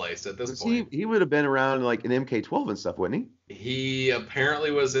over the place at this was he point. he would have been around like an MK12 and stuff, wouldn't he? He apparently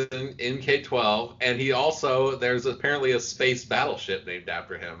was in K-12, and he also there's apparently a space battleship named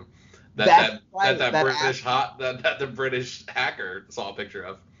after him. That That's that that right. that That British hot that the British hacker saw a picture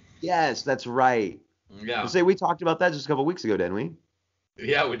of. Yes, that's right. Yeah, Say we talked about that just a couple weeks ago, didn't we?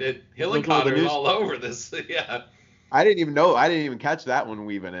 yeah, we did. Look over the Hillenkotter is news. all over this. Yeah. I didn't even know. I didn't even catch that one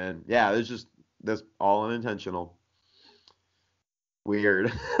weaving in. Yeah, it's just that's all unintentional.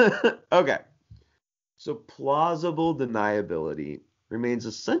 Weird. Okay. So plausible deniability remains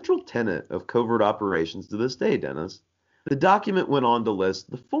a central tenet of covert operations to this day, Dennis. The document went on to list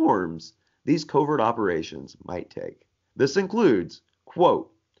the forms these covert operations might take. This includes,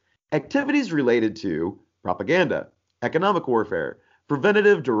 quote, activities related to propaganda, economic warfare,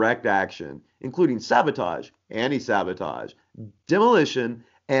 preventative direct action, including sabotage, anti-sabotage, demolition,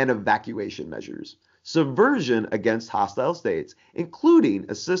 and evacuation measures, subversion against hostile states, including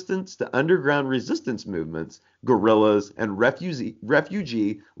assistance to underground resistance movements, guerrillas, and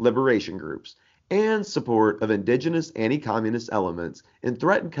refugee liberation groups, and support of indigenous anti-communist elements in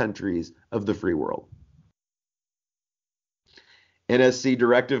threatened countries of the free world. NSC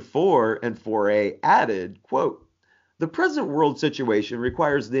Directive 4 and 4A added, quote, the present world situation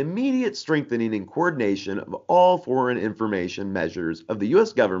requires the immediate strengthening and coordination of all foreign information measures of the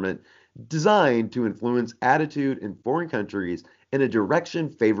U.S. government designed to influence attitude in foreign countries in a direction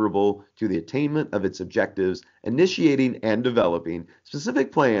favorable to the attainment of its objectives, initiating and developing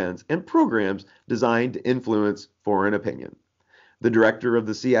specific plans and programs designed to influence foreign opinion. The director of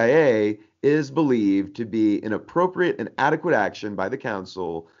the CIA is believed to be an appropriate and adequate action by the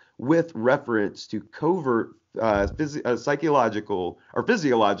Council with reference to covert psychological or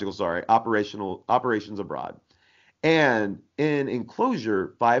physiological, operational operations abroad. And in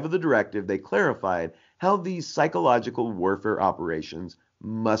enclosure 5 of the directive, they clarified how these psychological warfare operations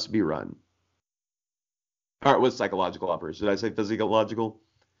must be run. Or it was psychological operations. Did I say physiological?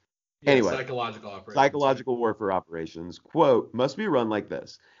 Yeah, Anyway, psychological operations. Yeah. psychological warfare operations, quote, must be run like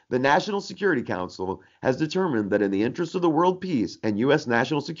this. The National Security Council has determined that in the interest of the world peace and U.S.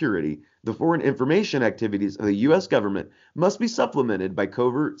 national security, the foreign information activities of the U.S. government must be supplemented by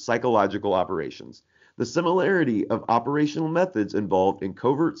covert psychological operations. The similarity of operational methods involved in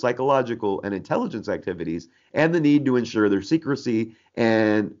covert psychological and intelligence activities and the need to ensure their secrecy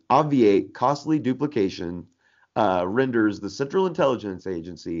and obviate costly duplication renders the Central Intelligence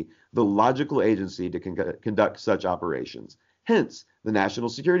Agency the logical agency to conduct such operations. Hence, the National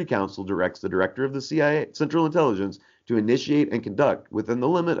Security Council directs the director of the CIA Central Intelligence to initiate and conduct, within the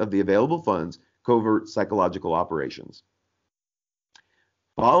limit of the available funds, covert psychological operations.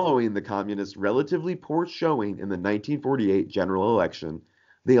 Following the communists' relatively poor showing in the 1948 general election,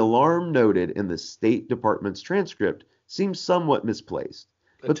 the alarm noted in the State Department's transcript seems somewhat misplaced.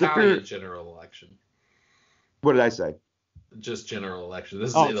 But Italian general election. What did I say? Just general election. This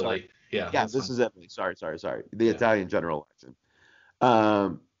is Oh, Italy. sorry. Yeah, Yeah, that's this fine. is Italy. Sorry. The Yeah. Italian general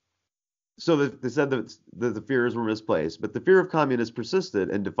election. So they said that the fears were misplaced, but the fear of communists persisted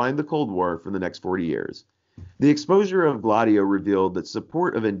and defined the Cold War for the next 40 years. The exposure of Gladio revealed that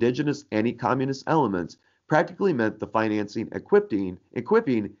support of indigenous anti-communist elements practically meant the financing, equipping,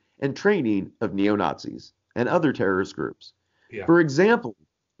 and training of neo-Nazis and other terrorist groups. Yeah. For example,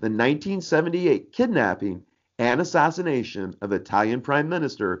 the 1978 kidnapping and assassination of Italian Prime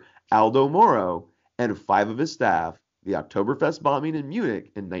Minister Aldo Moro and 5 of his staff, the Oktoberfest bombing in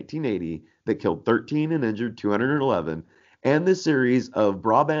Munich in 1980 that killed 13 and injured 211, and the series of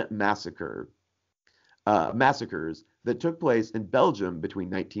Brabant massacres that took place in Belgium between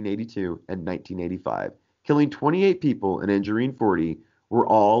 1982 and 1985, killing 28 people and injuring 40, were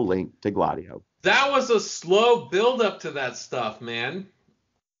all linked to Gladio. That was a slow build up to that stuff, man.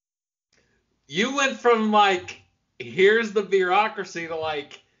 You went from like, here's the bureaucracy to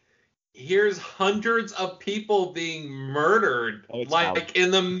like, here's hundreds of people being murdered, like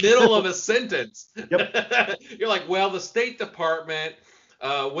in the middle of a sentence. Yep. You're like, well, the State Department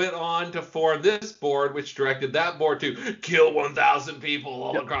went on to form this board, which directed that board to kill 1,000 people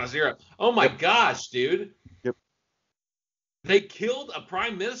all Yep. across Europe. Oh my Yep. gosh, dude. Yep. They killed a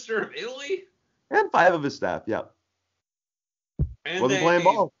prime minister of Italy? And 5 of his staff. Yep. And Wasn't playing they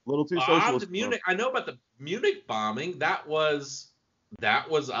ball. A little too bombed socialist for him. Munich. I know about the Munich bombing. That was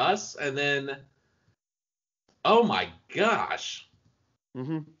us. And then, oh my gosh.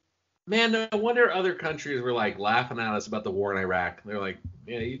 Mm-hmm. Man, no wonder other countries were like laughing at us about the war in Iraq. They're like,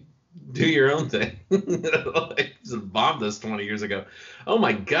 yeah, you do your own thing. Like, just bombed us 20 years ago. Oh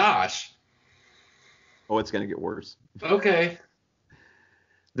my gosh. Oh, it's going to get worse. Okay.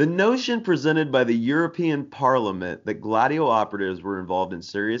 The notion presented by the European Parliament that Gladio operatives were involved in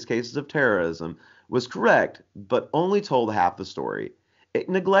serious cases of terrorism was correct, but only told half the story. It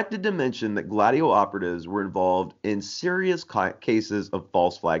neglected to mention that Gladio operatives were involved in serious cases of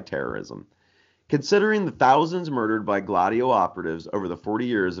false flag terrorism. Considering the thousands murdered by Gladio operatives over the 40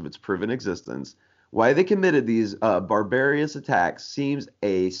 years of its proven existence, why they committed these barbarous attacks seems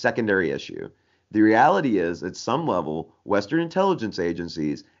a secondary issue. The reality is, at some level, Western intelligence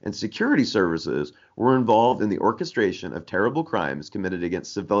agencies and security services were involved in the orchestration of terrible crimes committed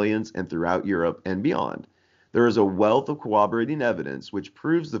against civilians and throughout Europe and beyond. There is a wealth of corroborating evidence which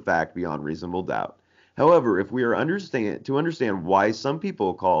proves the fact beyond reasonable doubt. However, if we are to understand why some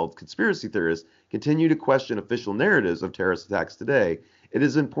people called conspiracy theorists continue to question official narratives of terrorist attacks today, it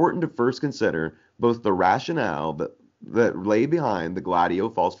is important to first consider both the rationale that lay behind the Gladio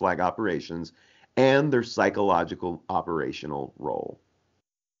false flag operations and their psychological operational role.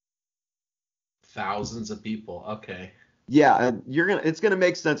 Thousands of people. Okay. Yeah, and it's gonna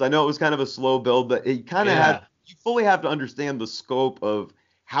make sense. I know it was kind of a slow build, but it kind of you fully have to understand the scope of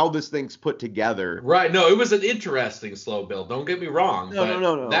how this thing's put together. Right. No, it was an interesting slow build. Don't get me wrong.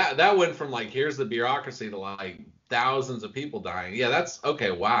 No. That went from like here's the bureaucracy to like thousands of people dying. Yeah, that's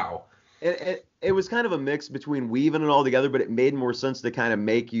okay. Wow. It was kind of a mix between weaving it all together, but it made more sense to kind of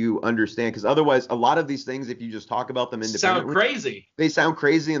make you understand, because otherwise, a lot of these things, if you just talk about them independently, sound crazy. They sound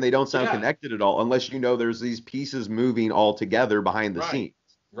crazy and they don't sound connected at all, unless you know there's these pieces moving all together behind the scenes.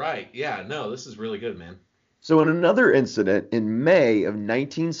 Right. Yeah. No, this is really good, man. So in another incident in May of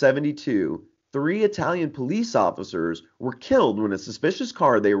 1972, 3 Italian police officers were killed when a suspicious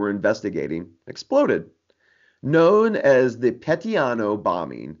car they were investigating exploded. Known as the Petiano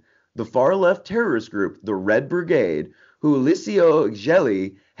bombing, the far-left terrorist group, the Red Brigade, who Licio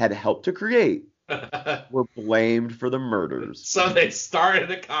Gelli had helped to create, were blamed for the murders. So they started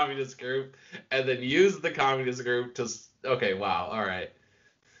a communist group and then used the communist group to... Okay, wow, all right.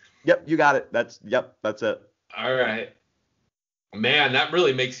 Yep, you got it. That's it. All right. Man, that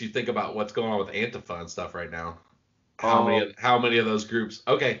really makes you think about what's going on with Antifa and stuff right now. How many of those groups?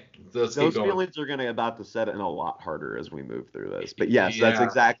 Okay, let's keep going. Those feelings are going to about to set in a lot harder as we move through this. But yes, that's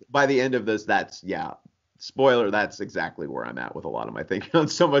exactly, by the end of this, spoiler, that's exactly where I'm at with a lot of my thinking on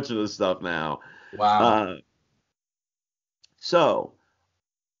so much of this stuff now. Wow. So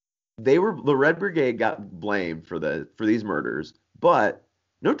the Red Brigade got blamed for these murders, but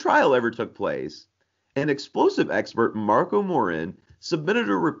no trial ever took place. An explosive expert, Marco Morin, submitted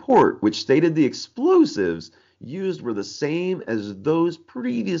a report which stated the explosives used were the same as those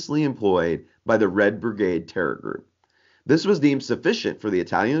previously employed by the Red Brigade terror group. This was deemed sufficient for the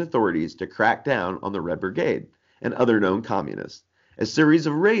Italian authorities to crack down on the Red Brigade and other known communists. A series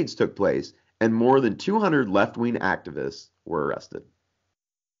of raids took place, and more than 200 left-wing activists were arrested.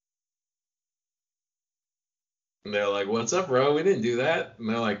 And they're like, "What's up, bro? We didn't do that." And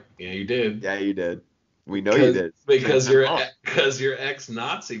they're like, "Yeah, you did." Yeah, you did. We know you did. Because you're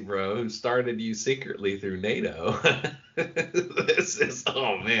ex-Nazi, bro, who started you secretly through Nato.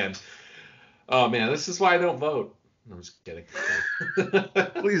 Oh man, this is why I don't vote. I'm just kidding.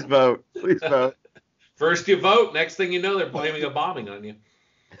 Please vote. Please vote. First you vote, next thing you know, they're blaming a bombing on you.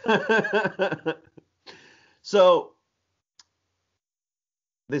 So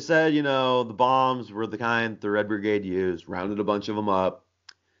they said, the bombs were the kind the Red Brigade used, rounded a bunch of them up.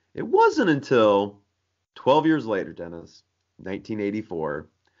 It wasn't until 12 years later, Dennis, 1984,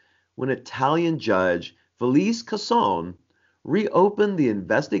 when Italian judge Felice Casson reopened the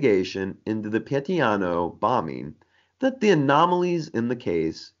investigation into the Petiano bombing, that the anomalies in the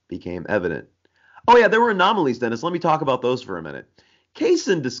case became evident. Oh yeah, there were anomalies, Dennis. Let me talk about those for a minute.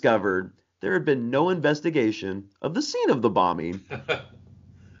 Casson discovered there had been no investigation of the scene of the bombing,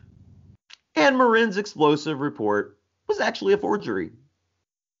 and Marin's explosive report was actually a forgery.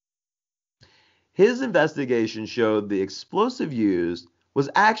 His investigation showed the explosive used was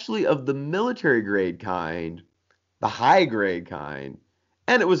actually of the military grade kind, the high grade kind,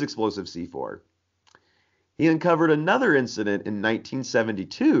 and it was explosive C4. He uncovered another incident in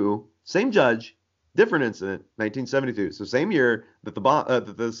 1972, same judge, different incident, 1972, so same year that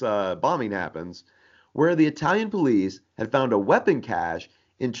this bombing happens, where the Italian police had found a weapon cache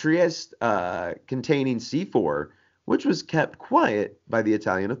in Trieste containing C4, which was kept quiet by the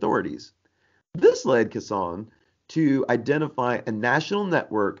Italian authorities. This led Casson to identify a national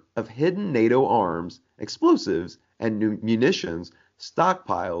network of hidden NATO arms, explosives, and munitions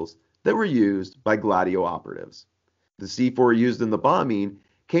stockpiles that were used by Gladio operatives. The C4 used in the bombing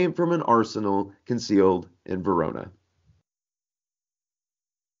came from an arsenal concealed in Verona.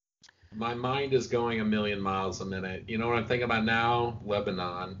 My mind is going a million miles a minute. You know what I'm thinking about now?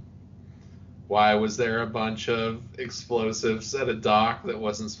 Lebanon. Why was there a bunch of explosives at a dock that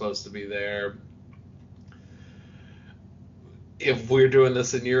wasn't supposed to be there? If we're doing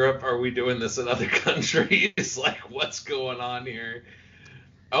this in Europe, are we doing this in other countries? Like, what's going on here?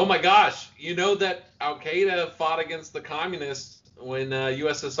 Oh my gosh, you know that Al Qaeda fought against the communists when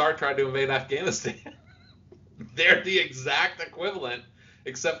USSR tried to invade Afghanistan? They're the exact equivalent,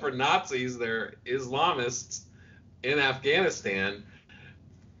 except for Nazis, they're Islamists in Afghanistan.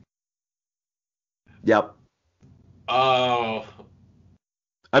 Yep. Oh.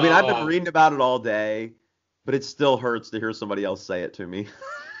 I mean, I've been reading about it all day, but it still hurts to hear somebody else say it to me.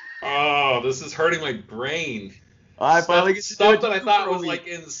 Oh, this is hurting my brain. I finally get to do it Stuff that I thought was like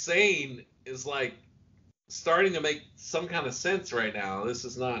insane is like starting to make some kind of sense right now. This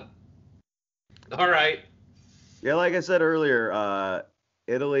is not. All right. Yeah, like I said earlier,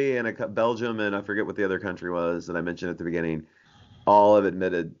 Italy and Belgium and I forget what the other country was that I mentioned at the beginning, all have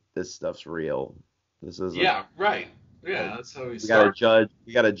admitted this stuff's real. This is Yeah, right. Yeah, that's how we got start.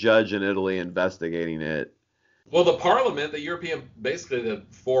 we got a judge in Italy investigating it. Well, the Parliament, the European, basically the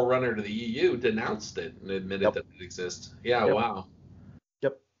forerunner to the EU, denounced it and admitted that it exists. Yeah, Yep. wow.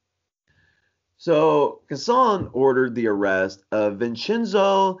 Yep. So Casson ordered the arrest of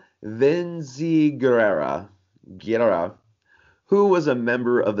Vincenzo Guerra, who was a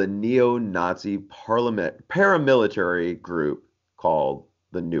member of the neo-Nazi paramilitary group called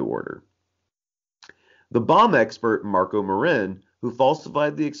the New Order. The bomb expert Marco Marin, who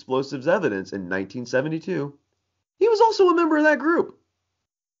falsified the explosives evidence in 1972, he was also a member of that group.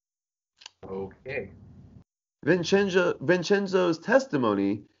 Okay. Vincenzo's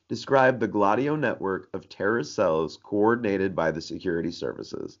testimony described the Gladio network of terrorist cells coordinated by the security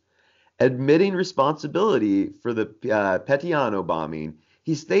services. Admitting responsibility for the Petiano bombing,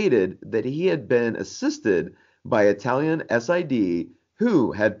 he stated that he had been assisted by Italian SID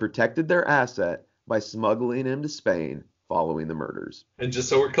who had protected their asset by smuggling him to Spain following the murders. And just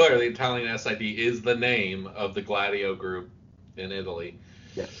so we're clear, the Italian SID is the name of the Gladio group in Italy.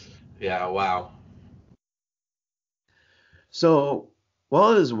 Yes. Yeah, wow. So,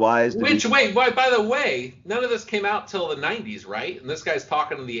 while it is wise to wait, by the way, none of this came out till the 90s, right? And this guy's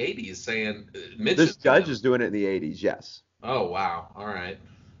talking in the 80s saying... This judge is doing it in the 80s, yes. Oh, wow. All right.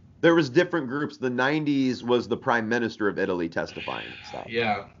 There was different groups. The 90s was the prime minister of Italy testifying. Stuff.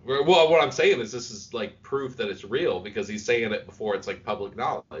 Yeah. Well, what I'm saying is this is like proof that it's real because he's saying it before it's like public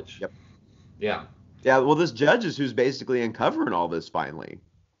knowledge. Yep. Yeah. Yeah, well, this judge is who's basically uncovering all this finally.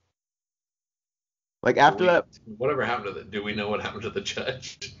 Like after that... Whatever happened to do we know what happened to the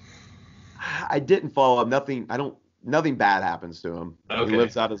judge? I didn't follow up. Nothing bad happens to him. Okay. He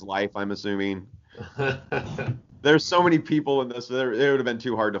lives out his life, I'm assuming. There's so many people in this, it would have been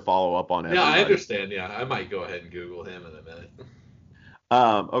too hard to follow up on it. Yeah, I understand. Yeah, I might go ahead and Google him in a minute.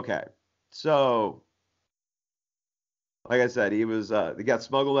 Okay. So, like I said, he got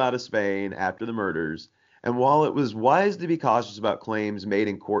smuggled out of Spain after the murders. And while it was wise to be cautious about claims made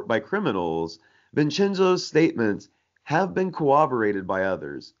in court by criminals, Vincenzo's statements have been corroborated by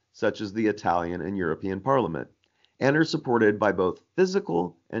others, such as the Italian and European Parliament, and are supported by both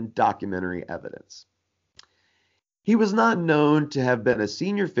physical and documentary evidence. He was not known to have been a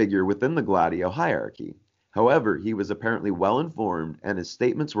senior figure within the Gladio hierarchy. However, he was apparently well informed, and his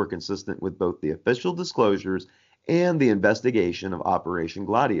statements were consistent with both the official disclosures and the investigation of Operation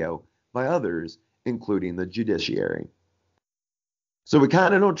Gladio by others, including the judiciary. So we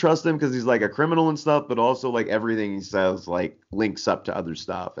kind of don't trust him because he's like a criminal and stuff, but also like everything he says like links up to other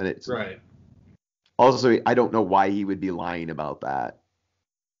stuff, and it's right. Also, I don't know why he would be lying about that.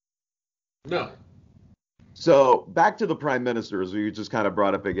 No. So back to the prime minister, as we just kind of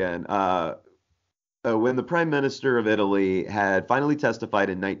brought up again. When the prime minister of Italy had finally testified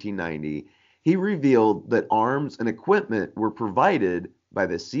in 1990, he revealed that arms and equipment were provided by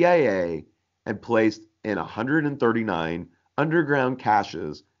the CIA and placed in 139 underground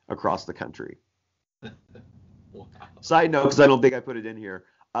caches across the country. Wow. Side note, because I don't think I put it in here,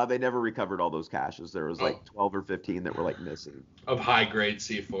 They never recovered all those caches. There was Oh, like 12 or 15 that were like missing. of high grade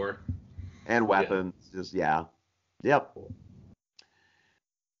C4. And Yeah. weapons, just yeah. Yep.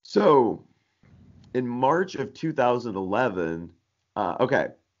 So in March of 2011, okay.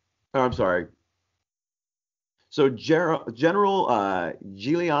 Oh, I'm sorry. So General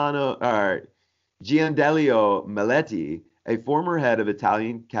Giandelio Meletti, a former head of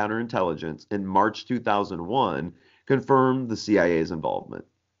Italian counterintelligence, in March 2001, confirmed the CIA's involvement.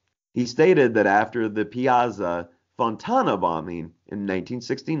 He stated that after the Piazza Fontana bombing in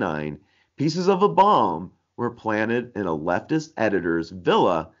 1969, pieces of a bomb were planted in a leftist editor's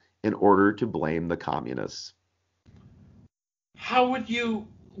villa in order to blame the communists. How would you?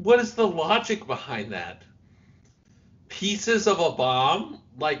 What is the logic behind that? Pieces of a bomb?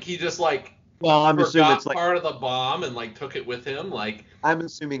 Like he just like Well, I'm assuming it's forgot like part of the bomb and like took it with him? Like, I'm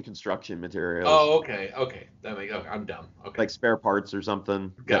assuming construction materials, oh, okay, okay. That makes okay, I'm dumb. Okay, like spare parts or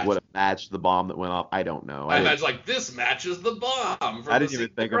something that would gotcha. have matched the bomb that went off. I don't know. I imagine like this matches the bomb I from the didn't scene even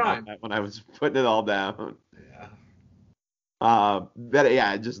of the think about crime. that when I was putting it all down. Yeah, But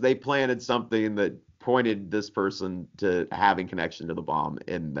yeah, just they planted something that pointed this person to having connection to the bomb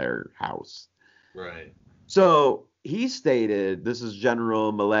in their house. right. So he stated, this is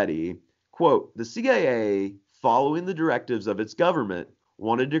General Maletti, quote, the CIA, following the directives of its government,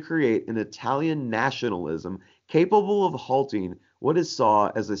 wanted to create an Italian nationalism capable of halting what is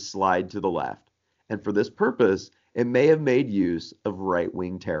saw as a slide to the left. And for this purpose, it may have made use of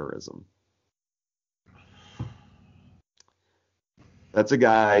right-wing terrorism. That's a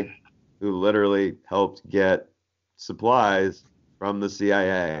guy who literally helped get supplies from the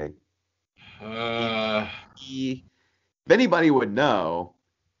CIA. Uh, If anybody would know,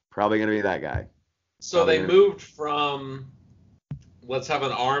 probably going to be that guy. so Probably they going to. moved from let's have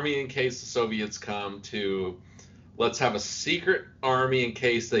an army in case the Soviets come to let's have a secret army in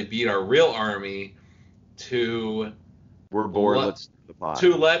case they beat our real army to We're bored. let Let's stir the pot.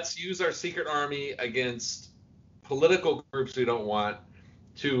 to let's use our secret army against political groups we don't want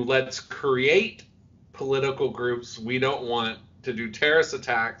to let's create political groups we don't want to do terrorist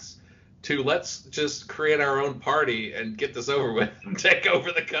attacks to let's just create our own party and get this over with and take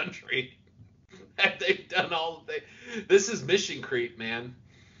over the country. And they've done all this is mission creep, man.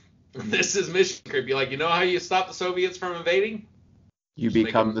 This is mission creep. You're like, you know how you stop the Soviets from invading? You Just make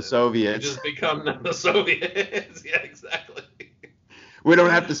become them, the you Soviets. just become the Soviets. Yeah, exactly. We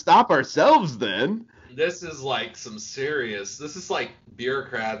don't have to stop ourselves then. This is like some serious. This is like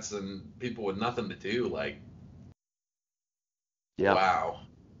bureaucrats and people with nothing to do. Like, Yep. wow.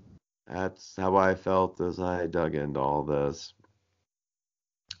 That's how I felt as I dug into all this.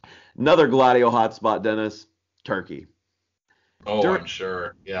 Another Gladio hotspot, Dennis. Turkey. Oh, Dur- I'm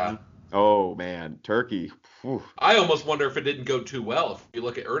sure. Yeah. oh, man. Turkey. Whew. I almost wonder if it didn't go too well. If you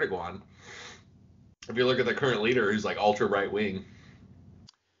look at Erdogan, if you look at the current leader, who's like ultra right wing.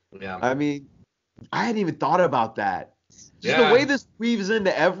 Yeah. I mean, I hadn't even thought about that. Just Yeah. the way this weaves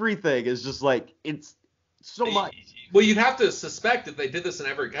into everything is just like, it's so much. Well, you'd have to suspect if they did this in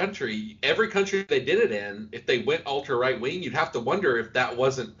every country they did it in, if they went ultra right wing, you'd have to wonder if that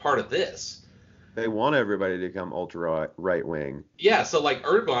wasn't part of this. They want everybody to become ultra right wing. Yeah, so like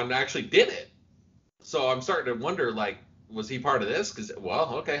Erdogan actually did it. So I'm starting to wonder, like, was he part of this? Because,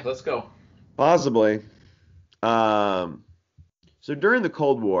 well, okay, let's go. Possibly. So during the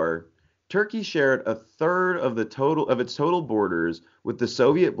Cold War, Turkey shared a third of its total borders with the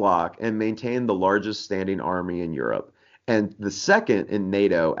Soviet bloc and maintained the largest standing army in Europe, and the second in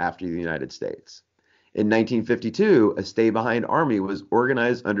NATO after the United States. In 1952, a stay-behind army was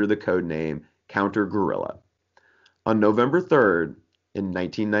organized under the code name Counter Guerrilla. On November 3rd, in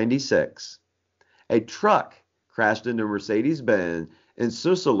 1996, a truck crashed into Mercedes-Benz in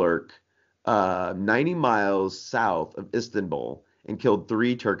Susurlurk, 90 miles south of Istanbul, and killed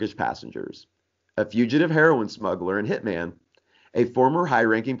 3 Turkish passengers: a fugitive heroin smuggler and hitman, a former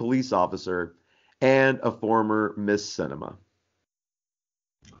high-ranking police officer, and a former Miss Cinema.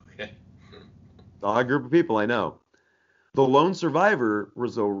 Okay. A group of people I know. The lone survivor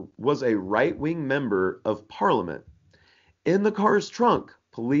was a right-wing member of parliament. In the car's trunk,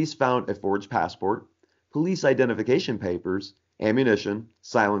 police found a forged passport, police identification papers, ammunition,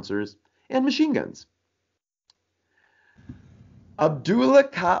 silencers, and machine guns. Abdullah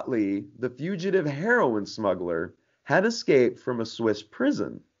Kotli, the fugitive heroin smuggler, had escaped from a Swiss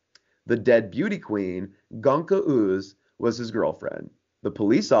prison. The dead beauty queen, Gonca Uz, was his girlfriend. The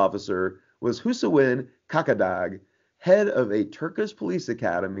police officer was Hüseyin Kakadag, head of a Turkish police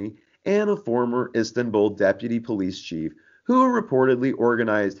academy and a former Istanbul deputy police chief who reportedly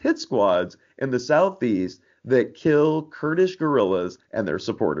organized hit squads in the southeast that kill Kurdish guerrillas and their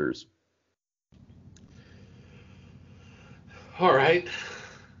supporters. All right.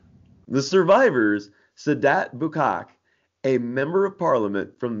 The survivors, Sadat Bukak, a member of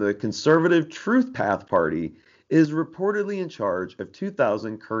parliament from the conservative Truth Path Party, is reportedly in charge of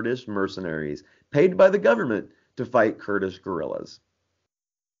 2,000 Kurdish mercenaries paid by the government to fight Kurdish guerrillas.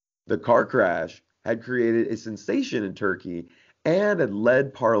 The car crash had created a sensation in Turkey and had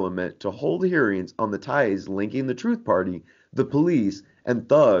led parliament to hold hearings on the ties linking the Truth Party, the police, and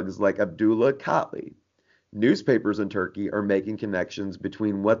thugs like Abdullah Katli. Newspapers in Turkey are making connections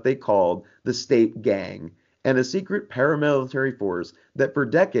between what they called the state gang and a secret paramilitary force that for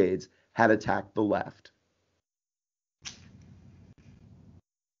decades had attacked the left.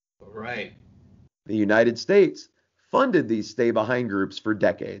 Right. The United States funded these stay-behind groups for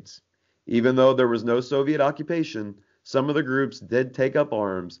decades. Even though there was no Soviet occupation, some of the groups did take up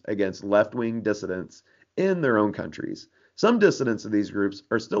arms against left-wing dissidents in their own countries. Some dissidents of these groups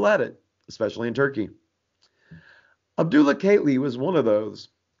are still at it, especially in Turkey. Abdullah Katli was one of those.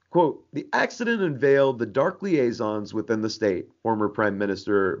 Quote, the accident unveiled the dark liaisons within the state, former Prime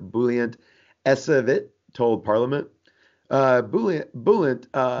Minister Bülent Ecevit told Parliament.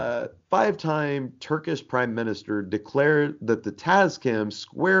 Bülent, five-time Turkish Prime Minister, declared that the Taksim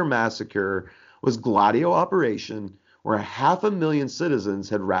Square massacre was Gladio operation where 500,000 citizens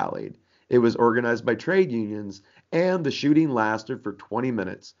had rallied. It was organized by trade unions, and the shooting lasted for 20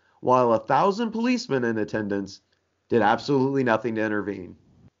 minutes, while 1,000 policemen in attendance did absolutely nothing to intervene.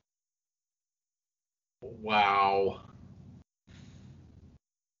 Wow.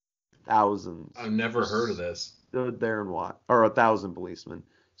 Thousands. I've never heard of this. Stood there and watched, or 1,000 policemen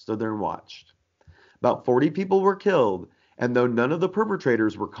stood there and watched. About 40 people were killed, and though none of the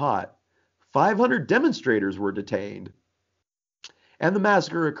perpetrators were caught, 500 demonstrators were detained. And the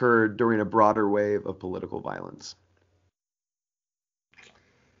massacre occurred during a broader wave of political violence.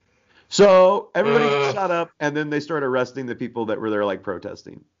 So everybody gets shot up, and then they start arresting the people that were there, like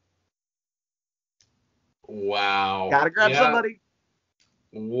protesting. Wow. Gotta grab somebody.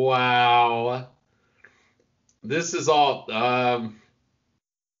 Wow. This is all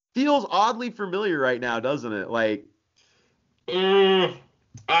feels oddly familiar right now, doesn't it? Like,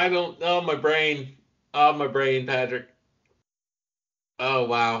 I don't know. My brain, Patrick. Oh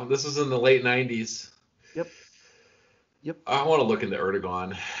wow, this was in the late 90s. Yep. I want to look into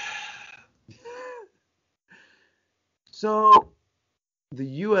Erdogan. So, the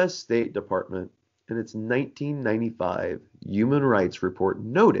U.S. State Department, in its 1995 Human Rights Report,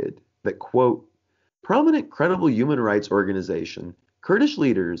 noted that, quote, prominent credible human rights organization, Kurdish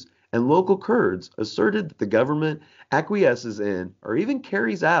leaders, and local Kurds asserted that the government acquiesces in or even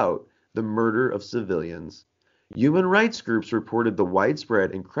carries out the murder of civilians. Human rights groups reported the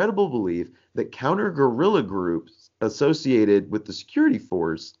widespread and credible belief that counter-guerrilla groups associated with the security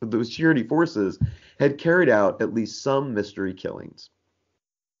forces had carried out at least some mystery killings.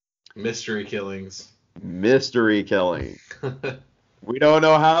 Mystery killings. We don't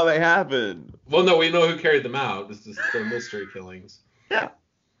know how they happened. Well, no, we know who carried them out. This is the mystery killings. Yeah.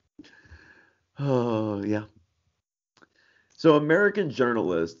 Oh, yeah. So American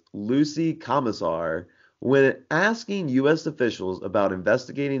journalist Lucy Commissar, when asking U.S. officials about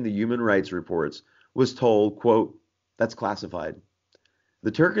investigating the human rights reports, was told, quote, that's classified.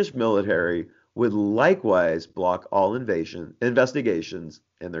 The Turkish military would likewise block all investigations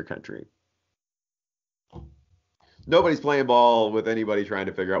in their country. Nobody's playing ball with anybody trying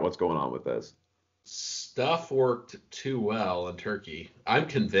to figure out what's going on with this. Stuff worked too well in Turkey. I'm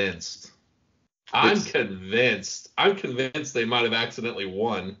convinced. I'm convinced they might have accidentally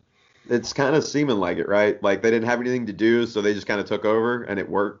won. It's kind of seeming like it, right? Like they didn't have anything to do, so they just kind of took over and it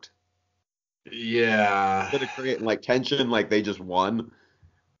worked. Yeah. Instead of creating like tension, like they just won.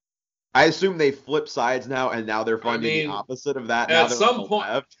 I assume they flip sides now, and now they're finding the opposite of that. Now At some point,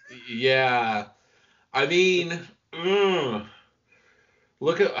 left. Yeah. I mean,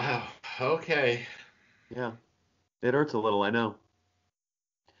 look at. Oh, okay. Yeah, it hurts a little, I know.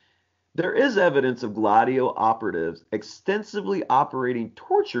 There is evidence of Gladio operatives extensively operating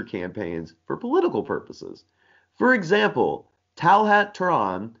torture campaigns for political purposes. For example, Talhat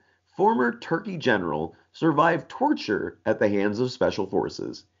Turan, former Turkey general, survived torture at the hands of special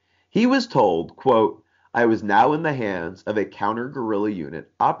forces. He was told, quote, I was now in the hands of a counter-guerrilla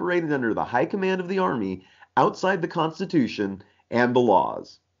unit operating under the high command of the army outside the Constitution and the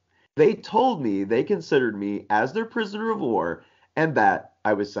laws. They told me they considered me as their prisoner of war and that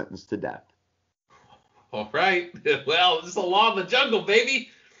I was sentenced to death. All right. Well, this is the law of the jungle, baby.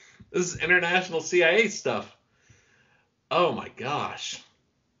 This is international CIA stuff. Oh my gosh.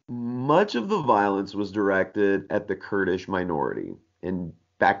 Much of the violence was directed at the Kurdish minority. And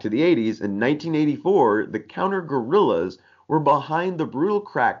back to the 80s, in 1984, the counter-guerrillas were behind the brutal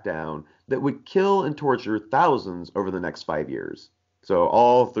crackdown that would kill and torture thousands over the next 5 years. So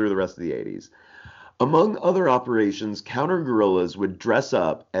all through the rest of the 80s. Among other operations, counter-guerrillas would dress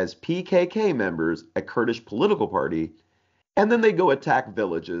up as PKK members, a Kurdish political party, and then they go attack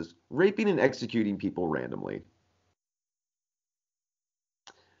villages, raping and executing people randomly.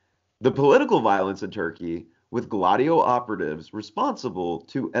 The political violence in Turkey, with Gladio operatives responsible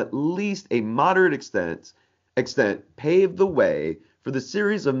to at least a moderate extent paved the way for the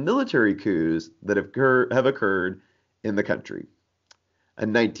series of military coups that have occurred in the country. A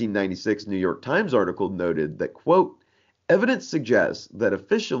 1996 New York Times article noted that, quote, evidence suggests that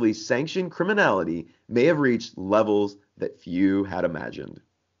officially sanctioned criminality may have reached levels that few had imagined.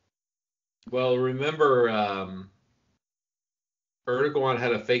 Well, remember, Erdogan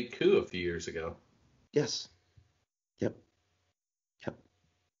had a fake coup a few years ago. Yes. Yep.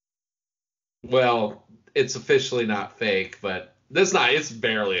 Well, it's officially not fake, but it's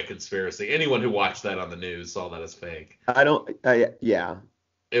barely a conspiracy. Anyone who watched that on the news saw that as fake. Yeah.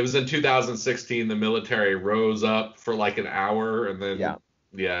 It was in 2016. The military rose up for like an hour, and then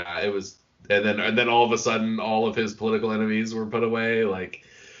it was, and then all of a sudden, all of his political enemies were put away. Like,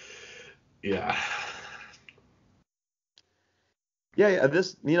 yeah. Yeah,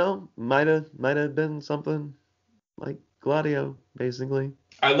 this, might have been something like Gladio, basically.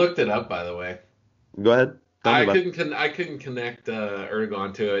 I looked it up, by the way. Go ahead. I couldn't connect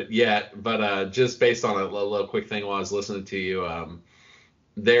Erdogan to it yet, but just based on a little quick thing while I was listening to you,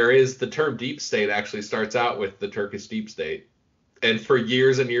 there is the term deep state actually starts out with the Turkish deep state. And for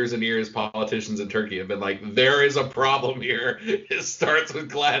years and years and years, politicians in Turkey have been like, there is a problem here. It starts with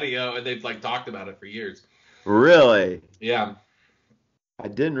Gladio, and they've like talked about it for years. Really? Yeah. I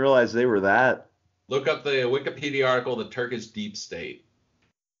didn't realize they were that. Look up the Wikipedia article, the Turkish deep state.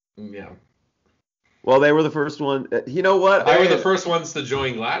 Yeah. Well, they were the first one. You know what? They were the first ones to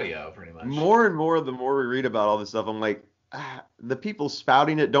join Gladio, pretty much. More and more, the more we read about all this stuff, I'm like, the people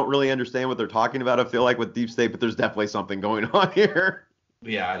spouting it don't really understand what they're talking about, I feel like, with deep state, but there's definitely something going on here.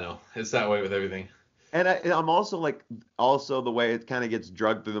 Yeah, I know. It's that way with everything. And I'm also like, the way it kind of gets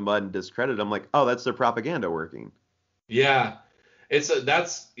drugged through the mud and discredited, I'm like, oh, that's their propaganda working. Yeah. If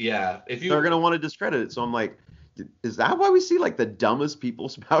they're going to want to discredit it. So I'm like, is that why we see like the dumbest people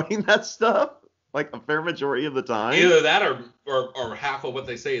spouting that stuff? Like a fair majority of the time? Either that or half of what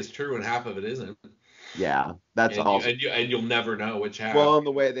they say is true and half of it isn't. Yeah, that's awesome. And you'll never know which half. Well, and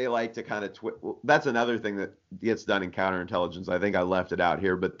the way they like to kind of that's another thing that gets done in counterintelligence. I think I left it out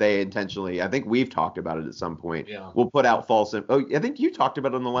here, but they intentionally, I think we've talked about it at some point. Yeah. We'll put out false info. Oh, I think you talked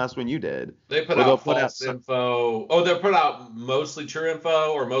about it on the last one you did. They put out false info. Oh, they'll put out mostly true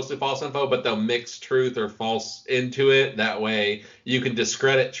info or mostly false info, but they'll mix truth or false into it. That way you can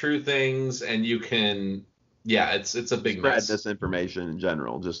discredit true things, and you can, it's a big spread disinformation in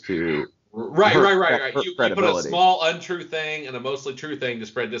general, just to Right. You put a small untrue thing and a mostly true thing to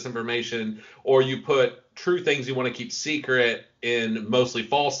spread disinformation, or you put true things you want to keep secret in mostly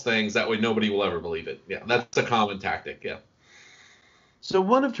false things. That way nobody will ever believe it. Yeah, that's a common tactic. Yeah. So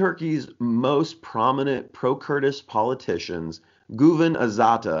one of Turkey's most prominent pro-Kurdish politicians, Güven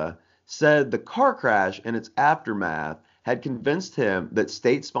Azata, said the car crash and its aftermath had convinced him that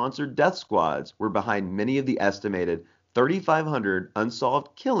state-sponsored death squads were behind many of the estimated 3,500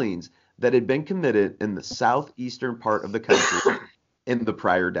 unsolved killings that had been committed in the southeastern part of the country in the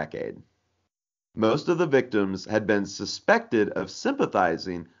prior decade. Most of the victims had been suspected of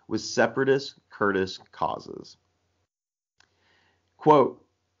sympathizing with separatist Kurdish causes. Quote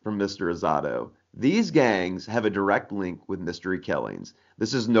from Mr. Azado, "These gangs have a direct link with mystery killings.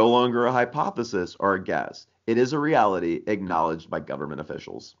 This is no longer a hypothesis or a guess. It is a reality acknowledged by government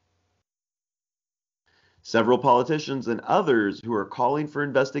officials." Several politicians and others who are calling for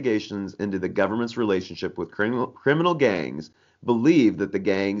investigations into the government's relationship with criminal gangs believe that the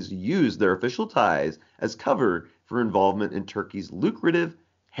gangs use their official ties as cover for involvement in Turkey's lucrative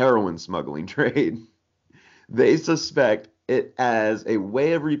heroin smuggling trade. They suspect it as a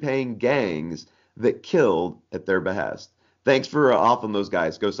way of repaying gangs that killed at their behest. Thanks for offing those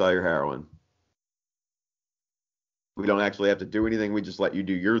guys. Go sell your heroin. We don't actually have to do anything. We just let you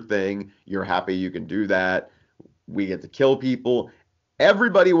do your thing. You're happy you can do that. We get to kill people.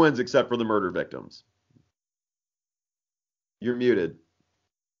 Everybody wins except for the murder victims. You're muted.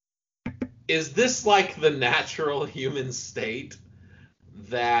 Is this like the natural human state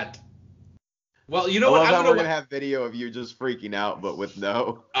that... Well, you know what? We're going to have video of you just freaking out, but with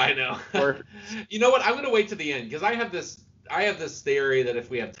no... I know. You know what? I'm going to wait to the end because I have this I have this theory that if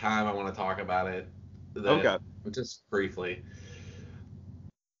we have time, I want to talk about it. That Okay. just briefly.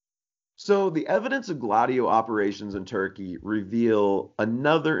 So the evidence of Gladio operations in Turkey reveal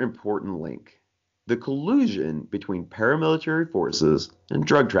another important link, the collusion between paramilitary forces and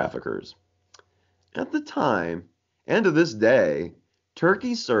drug traffickers. At the time, and to this day,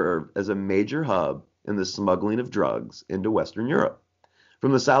 Turkey served as a major hub in the smuggling of drugs into Western Europe,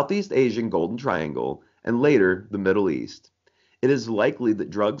 from the Southeast Asian Golden Triangle and later the Middle East. It is likely that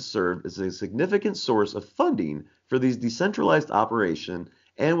drugs served as a significant source of funding for these decentralized operations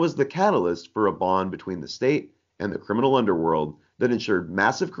and was the catalyst for a bond between the state and the criminal underworld that ensured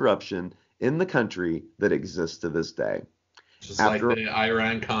massive corruption in the country that exists to this day. Just like After, the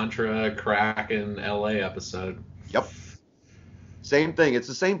Iran Contra crack in LA episode. yep, same thing. It's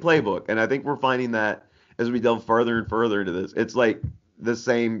the same playbook. And I think we're finding that as we delve further and further into this, it's like the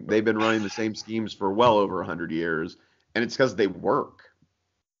same, they've been running the same schemes for well over 100 years. And it's because they work.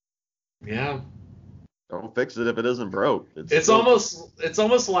 Yeah. Don't fix it if it isn't broke. It's It's still,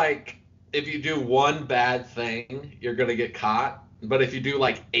 almost like if you do one bad thing, you're gonna get caught. But if you do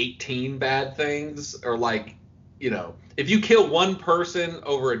like 18 bad things, or like, if you kill one person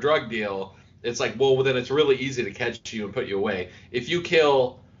over a drug deal, it's like, well, then it's really easy to catch you and put you away. If you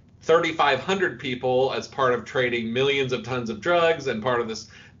kill 3,500 people as part of trading millions of tons of drugs and part of this,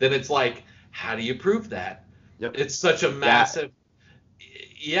 then it's like, how do you prove that? yep. It's such a Yeah. massive,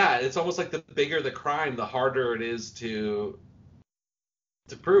 yeah, it's almost like the bigger the crime, the harder it is to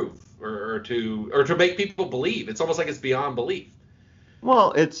prove, or to make people believe. It's almost like it's beyond belief.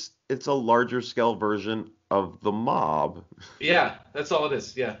 Well, it's a larger scale version of the mob, Yeah, that's all it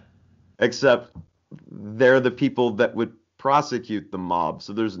is. Yeah. except they're the people that would prosecute the mob.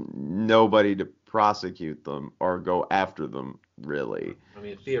 So there's nobody to prosecute them or go after them, really. I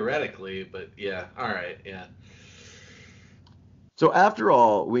mean, theoretically, but yeah. All right. Yeah. So after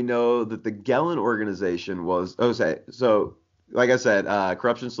all, we know that the Gellin organization was, oh, say, so like I said,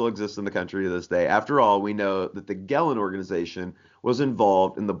 corruption still exists in the country to this day. After all, we know that the Gellin organization was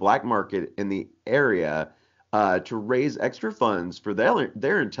involved in the black market in the area to raise extra funds for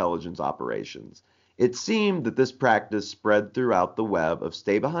their intelligence operations. It seemed that this practice spread throughout the web of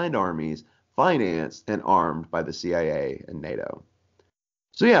stay-behind armies financed and armed by the CIA and NATO.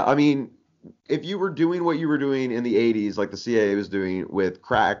 So yeah, I mean, if you were doing what you were doing in the 80s, like the CIA was doing with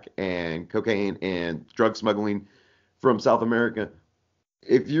crack and cocaine and drug smuggling from South America,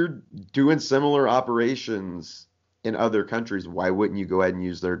 if you're doing similar operations in other countries, why wouldn't you go ahead and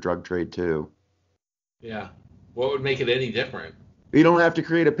use their drug trade too? Yeah. What would make it any different? You don't have to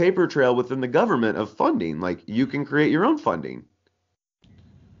create a paper trail within the government of funding. Like you can create your own funding.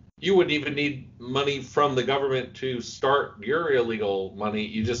 You wouldn't even need money from the government to start your illegal money.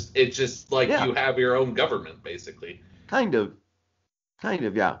 It's just like Yeah, you have your own government, basically. kind of,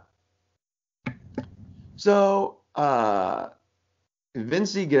 yeah. So,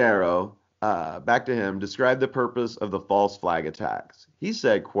 Vinci Guerrero, back to him, described the purpose of the false flag attacks. He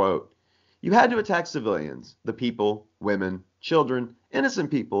said, quote, "You had to attack civilians, the people, women, children,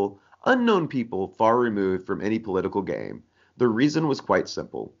 innocent people, unknown people far removed from any political game. The reason was quite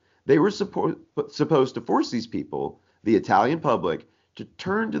simple. They were supposed to force these people, the Italian public, to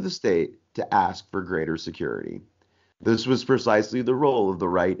turn to the state to ask for greater security. This was precisely the role of the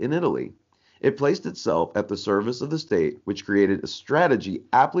right in Italy. It placed itself at the service of the state, which created a strategy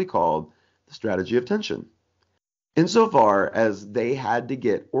aptly called the strategy of tension. Insofar as they had to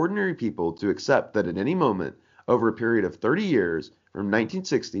get ordinary people to accept that at any moment, over a period of 30 years, from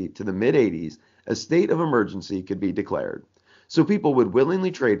 1960 to the mid 80s, a state of emergency could be declared. So people would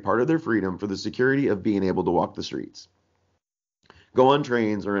willingly trade part of their freedom for the security of being able to walk the streets, go on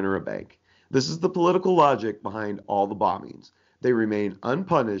trains, or enter a bank. This is the political logic behind all the bombings. They remain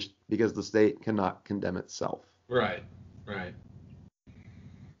unpunished because the state cannot condemn itself." Right. Right.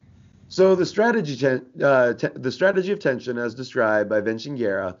 So the strategy of tension, as described by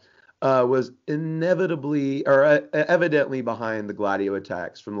Vincingera, was inevitably or evidently behind the Gladio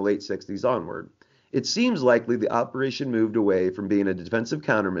attacks from the late 60s onward. It seems likely the operation moved away from being a defensive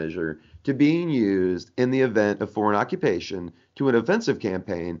countermeasure to being used in the event of foreign occupation to an offensive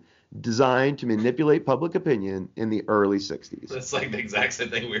campaign designed to manipulate public opinion in the early 60s. That's like the exact same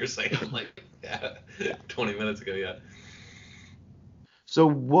thing we were saying like Yeah. 20 minutes ago. Yeah. So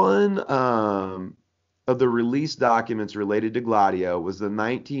one of the release documents related to Gladio was the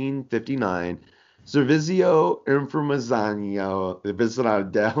 1959 Servizio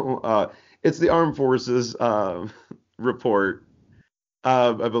Informazionale del. It's the Armed Forces report,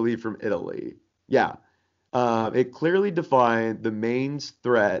 I believe, from Italy. Yeah. It clearly defined the main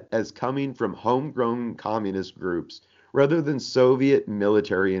threat as coming from homegrown communist groups rather than Soviet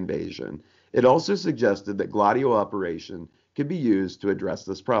military invasion. It also suggested that Gladio operation could be used to address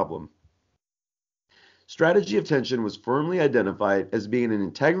this problem. Strategy of tension was firmly identified as being an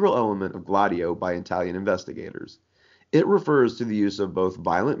integral element of Gladio by Italian investigators. It refers to the use of both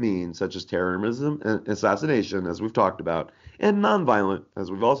violent means, such as terrorism and assassination, as we've talked about, and nonviolent,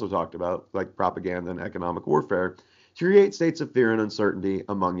 as we've also talked about, like propaganda and economic warfare, to create states of fear and uncertainty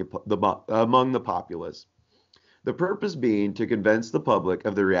among the populace. The purpose being to convince the public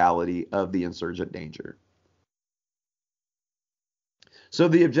of the reality of the insurgent danger. So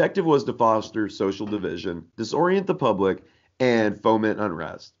the objective was to foster social division, disorient the public, and foment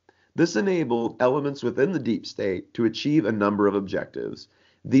unrest. This enabled elements within the deep state to achieve a number of objectives.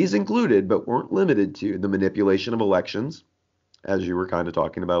 These included, but weren't limited to, the manipulation of elections, as you were kind of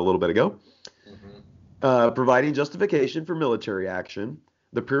talking about a little bit ago, providing justification for military action,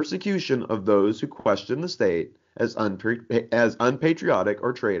 the persecution of those who question the state as unpatriotic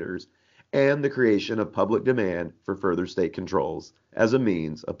or traitors, and the creation of public demand for further state controls as a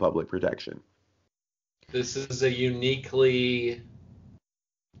means of public protection. This is a uniquely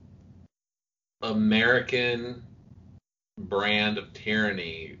American brand of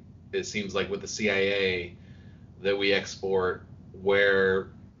tyranny, it seems like, with the CIA that we export,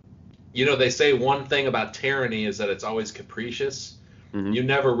 where, you know, they say one thing about tyranny is that it's always capricious. Mm-hmm. You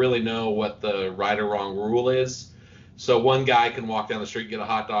never really know what the right or wrong rule is. So one guy can walk down the street and get a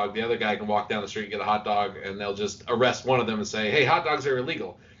hot dog. The other guy can walk down the street and get a hot dog, and they'll just arrest one of them and say, hey, hot dogs are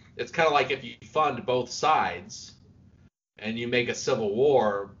illegal. It's kind of like if you fund both sides and you make a civil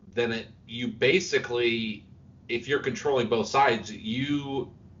war, then you basically, if you're controlling both sides,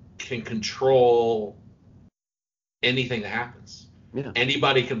 you can control anything that happens. Yeah.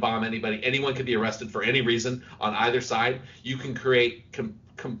 Anybody can bomb anybody. Anyone can be arrested for any reason on either side. You can create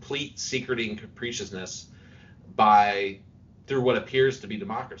complete secrecy and capriciousness through what appears to be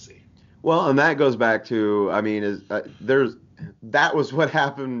democracy. Well, and that goes back to, I mean, that was what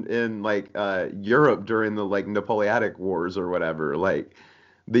happened in Europe during the Napoleonic Wars or whatever. Like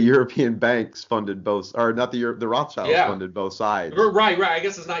the European banks funded both, or not the Rothschilds funded both sides. Right. I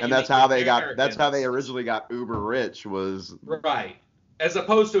guess it's not. And that's how they got. That's how they originally got uber rich. Was right. As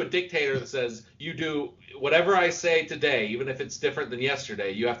opposed to a dictator that says, you do whatever I say today, even if it's different than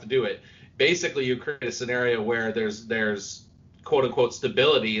yesterday, you have to do it. Basically, you create a scenario where there's quote unquote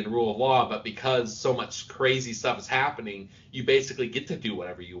stability in rule of law, but because so much crazy stuff is happening, you basically get to do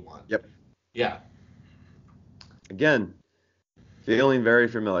whatever you want. Yep. Yeah. Again, feeling very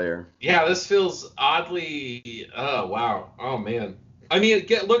familiar. Yeah, this feels oddly. Oh wow. Oh man. I mean,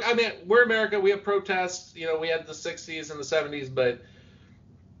 look. I mean, we're America. We have protests. You know, we had the '60s and the '70s, but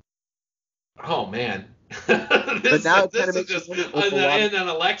oh man. This is just in an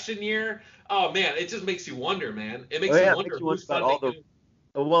election year. Oh man, it just makes you wonder, man. It makes you wonder who's funding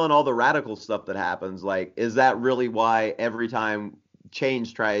who. Well, and all the radical stuff that happens. Like, is that really why every time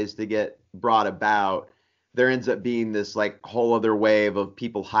change tries to get brought about, there ends up being this whole other wave of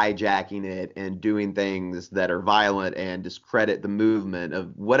people hijacking it and doing things that are violent and discredit the movement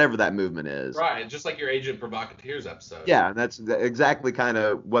of whatever that movement is. Right, just like your Agent Provocateurs episode. Yeah, and that's exactly kind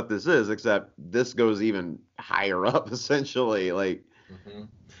of what this is, except this goes even higher up, essentially. Mm-hmm.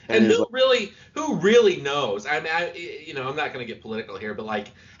 And who really knows? I mean, I'm not going to get political here, but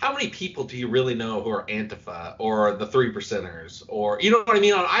how many people do you really know who are Antifa or the 3%ers, or you know what I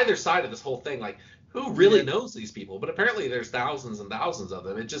mean, on either side of this whole thing? Who really knows these people? But apparently there's thousands and thousands of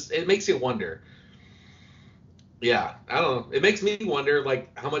them. It makes you wonder. Yeah, I don't know. It makes me wonder,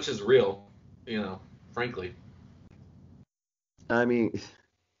 how much is real, frankly. I mean,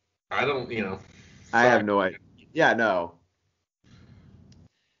 I don't, I have no idea. Yeah, no.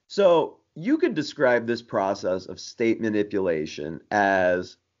 So you could describe this process of state manipulation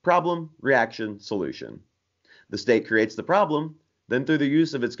as problem, reaction, solution. The state creates the problem, then through the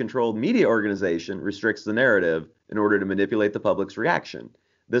use of its controlled media organization, restricts the narrative in order to manipulate the public's reaction.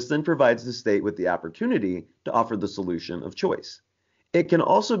 This then provides the state with the opportunity to offer the solution of choice. It can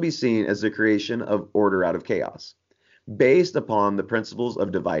also be seen as the creation of order out of chaos, based upon the principles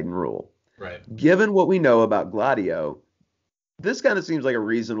of divide and rule. Right. Given what we know about Gladio, this kind of seems like a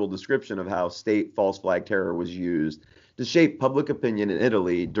reasonable description of how state false flag terror was used to shape public opinion in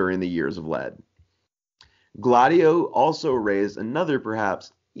Italy during the years of lead. Gladio also raised another,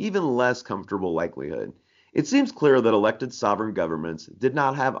 perhaps even less comfortable likelihood. It seems clear that elected sovereign governments did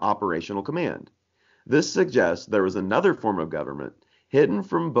not have operational command. This suggests there was another form of government hidden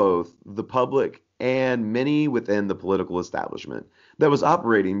from both the public and many within the political establishment that was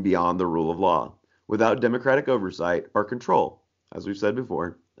operating beyond the rule of law, without democratic oversight or control, as we've said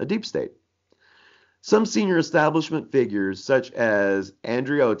before, a deep state. Some senior establishment figures, such as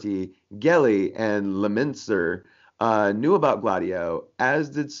Andreotti, Gelli, and Leminster, knew about Gladio, as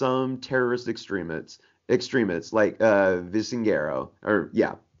did some terrorist extremists like Vincingera,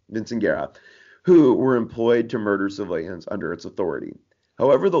 who were employed to murder civilians under its authority.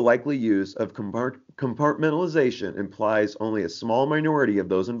 However, the likely use of compartmentalization implies only a small minority of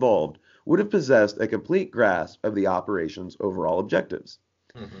those involved would have possessed a complete grasp of the operation's overall objectives.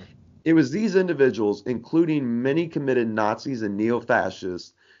 Mm-hmm. It was these individuals, including many committed Nazis and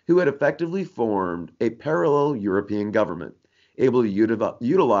neo-fascists, who had effectively formed a parallel European government, able to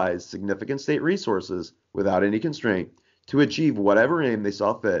utilize significant state resources without any constraint to achieve whatever aim they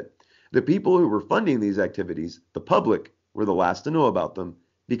saw fit. The people who were funding these activities, the public, were the last to know about them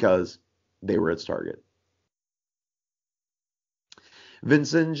because they were its target.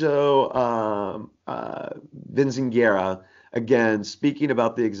 Vincingera, again, speaking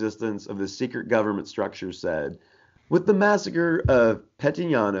about the existence of the secret government structure, said, with the massacre of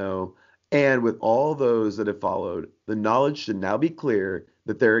Petignano and with all those that have followed, the knowledge should now be clear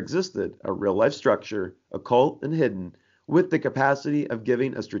that there existed a real-life structure, occult and hidden, with the capacity of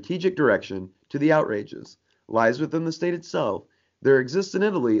giving a strategic direction to the outrages. Lies within the state itself. There exists in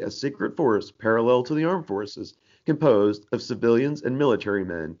Italy a secret force parallel to the armed forces, composed of civilians and military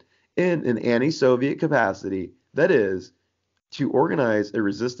men, in an anti-Soviet capacity, that is, to organize a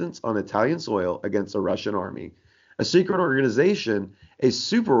resistance on Italian soil against a Russian army. A secret organization, a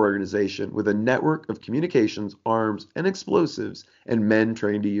superorganization with a network of communications, arms, and explosives, and men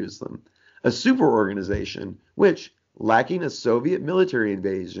trained to use them. A superorganization which, lacking a Soviet military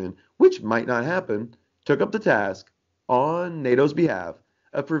invasion, which might not happen, took up the task, on NATO's behalf,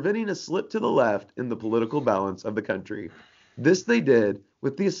 of preventing a slip to the left in the political balance of the country. This they did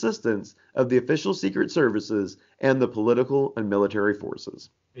with the assistance of the official secret services and the political and military forces.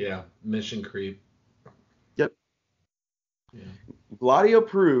 Yeah, mission creep. Yep. Yeah. Gladio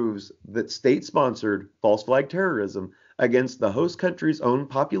proves that state-sponsored false flag terrorism against the host country's own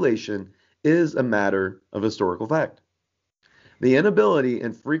population is a matter of historical fact. The inability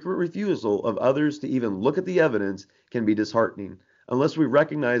and frequent refusal of others to even look at the evidence can be disheartening. Unless we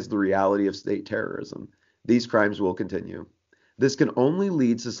recognize the reality of state terrorism, these crimes will continue. This can only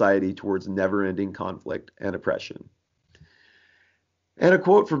lead society towards never-ending conflict and oppression. And a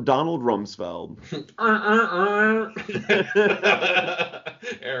quote from Donald Rumsfeld.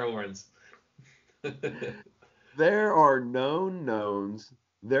 Air horns. There are known knowns.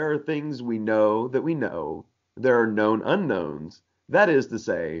 There are things we know that we know. There are known unknowns. That is to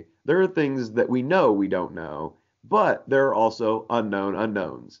say, there are things that we know we don't know, but there are also unknown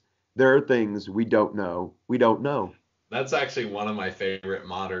unknowns. There are things we don't know we don't know. That's actually one of my favorite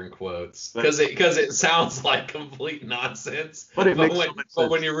modern quotes because it sounds like complete nonsense. But it makes so much sense. But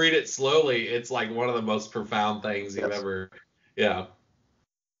when you read it slowly, it's like one of the most profound things you've ever. Yeah.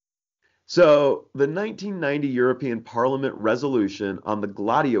 So, the 1990 European Parliament resolution on the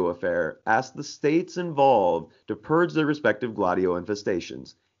Gladio affair asked the states involved to purge their respective Gladio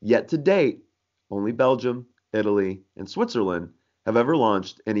infestations. Yet to date, only Belgium, Italy, and Switzerland have ever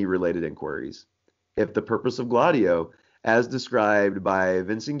launched any related inquiries. If the purpose of Gladio, as described by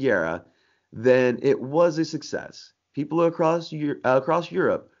Vincingera, then it was a success. People across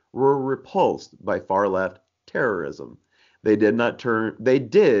Europe were repulsed by far-left terrorism. They did turn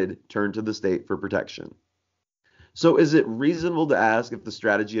to the state for protection. So is it reasonable to ask if the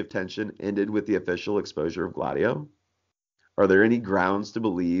strategy of tension ended with the official exposure of Gladio? Are there any grounds to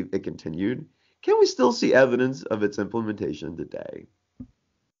believe it continued? Can we still see evidence of its implementation today?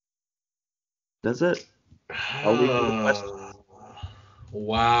 That's it.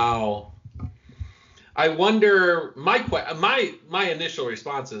 Wow. I wonder. My initial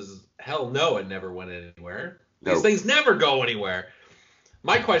response is hell no, it never went anywhere. These things never go anywhere.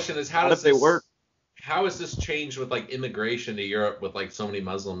 My question is how does they work? How has this changed with like immigration to Europe with like so many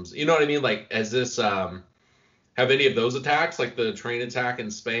Muslims? You know what I mean? Like, has this have any of those attacks, like the train attack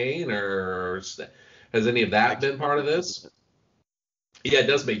in Spain, or has any of that been part of this? Yeah, it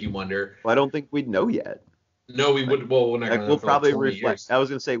does make you wonder. Well, I don't think we'd know yet. No, we would. Well, we're not going to. We'll probably reflect. I was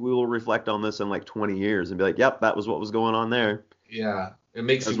going to say we will reflect on this in like 20 years and be like, "Yep, that was what was going on there." Yeah, it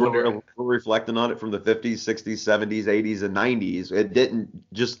makes you wonder. We're reflecting on it from the 50s, 60s, 70s, 80s, and 90s. It didn't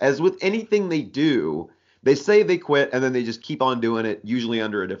just as with anything they do. They say they quit and then they just keep on doing it, usually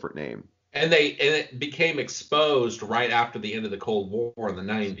under a different name. And it became exposed right after the end of the Cold War in the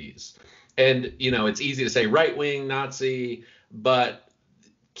 90s. And you know, it's easy to say right wing Nazi, but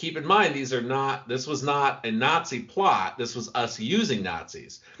keep in mind, this was not a Nazi plot. This was us using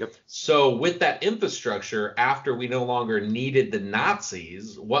Nazis. Yep. So with that infrastructure, after we no longer needed the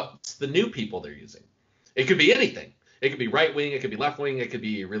Nazis, what's the new people they're using? It could be anything. It could be right wing. It could be left wing. It could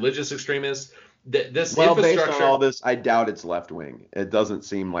be religious extremists. This infrastructure. Based on all this, I doubt it's left wing. It doesn't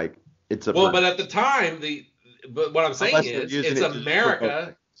seem like it's a. Well, but at the time, but what I'm saying is, it's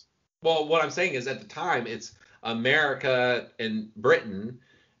America. Well, what I'm saying is, at the time, it's America and Britain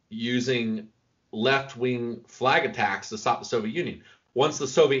using left-wing flag attacks to stop the Soviet Union. Once the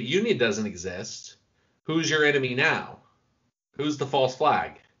Soviet Union doesn't exist, who's your enemy now? Who's the false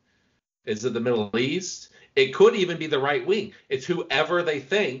flag? Is it the Middle East? It could even be the right wing. It's whoever they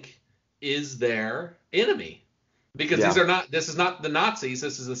think is their enemy. Because this is not the Nazis.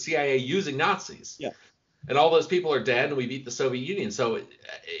 This is the CIA using Nazis. Yeah. And all those people are dead, and we beat the Soviet Union. So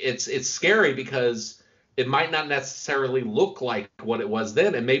it's scary because it might not necessarily look like what it was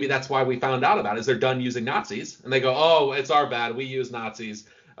then, and maybe that's why we found out about it. Is they're done using Nazis, and they go, "Oh, it's our bad. We use Nazis.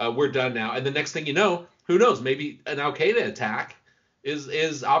 We're done now." And the next thing you know, who knows? Maybe an Al Qaeda attack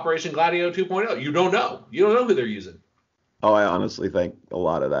is Operation Gladio 2.0. You don't know. You don't know who they're using. Oh, I honestly think a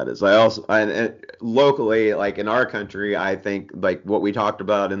lot of that is. And locally, like in our country, I think like what we talked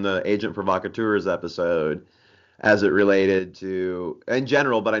about in the Agent Provocateurs episode, as it related to in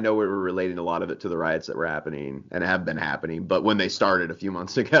general, but I know we were relating a lot of it to the riots that were happening and have been happening. But when they started a few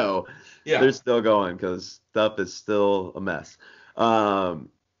months ago, they're still going because stuff is still a mess.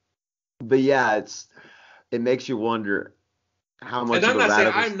 But yeah, it makes you wonder. How much and I'm not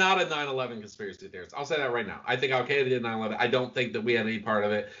saying I'm not a 9/11 conspiracy theorist. I'll say that right now. I think Al Qaeda did 9/11. I don't think that we had any part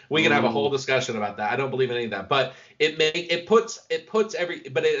of it. We can have a whole discussion about that. I don't believe in any of that. But it at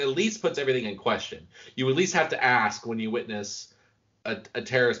least puts everything in question. You at least have to ask when you witness a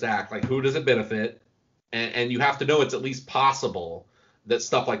terrorist act, like who does it benefit, and you have to know it's at least possible that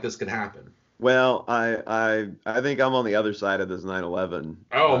stuff like this can happen. Well, I think I'm on the other side of this 9/11.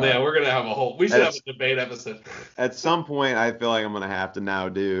 Oh man, we're gonna we should have a debate episode. At some point, I feel like I'm gonna have to now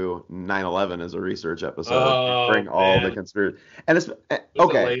do 9/11 as a research episode. Bring all the conspiracy. And it's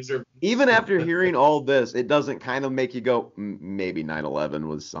okay. Even after hearing all this, it doesn't kind of make you go, maybe 9/11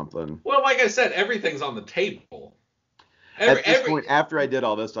 was something. Well, like I said, everything's on the table. At this point, after I did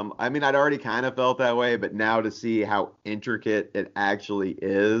all this, I'd already kind of felt that way, but now to see how intricate it actually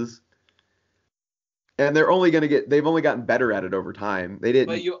is. And they've only gotten better at it over time. They didn't.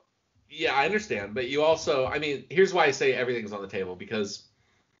 But I understand. But you also, here's why I say everything's on the table, because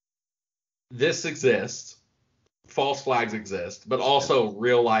this exists, false flags exist, but also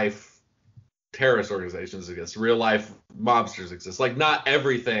real life terrorist organizations exist, real life mobsters exist. Like not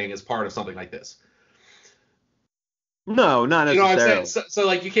everything is part of something like this. No, not necessarily. You know what I'm saying? So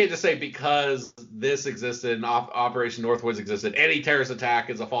like you can't just say because this existed and Operation Northwoods existed, any terrorist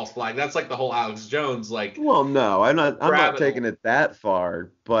attack is a false flag. That's like the whole Alex Jones like. Well, no, I'm not taking it that far,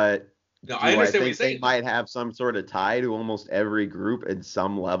 but no, I understand what you're saying. They might have some sort of tie to almost every group at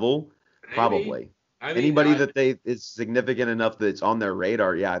some level. Maybe. Probably. Anybody that is significant enough that it's on their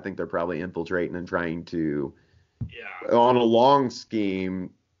radar, I think they're probably infiltrating and trying to, on a long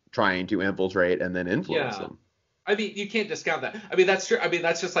scheme, trying to infiltrate and then influence them. You can't discount that. That's true.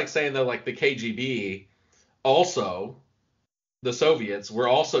 That's just like saying that, like, the KGB, also, the Soviets were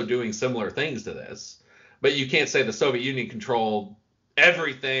also doing similar things to this. But you can't say the Soviet Union controlled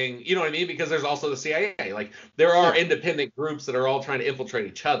everything, you know what I mean? Because there's also the CIA. Like, there are independent groups that are all trying to infiltrate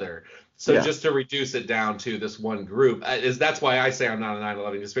each other. So just to reduce it down to this one group, that's why I say I'm not a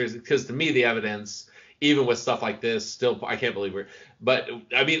 9/11 conspiracy, because to me, the evidence, even with stuff like this, still, I can't believe but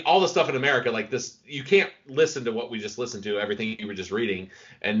all the stuff in America like this, you can't listen to what we just listened to, everything you were just reading,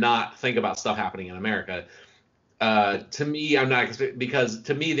 and not think about stuff happening in America. To me, I'm not, because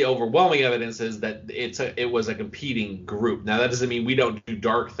to me, the overwhelming evidence is that it was a competing group. Now, that doesn't mean we don't do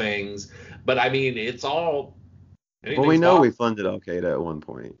dark things, but it's all. Well, we know we funded Al Qaeda at one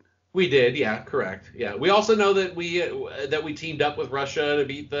point. We did, yeah, correct. Yeah, we also know that we teamed up with Russia to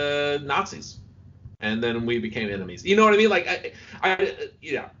beat the Nazis. And then we became enemies. You know what I mean? Like,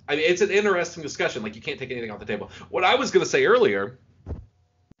 it's an interesting discussion. Like, you can't take anything off the table. What I was going to say earlier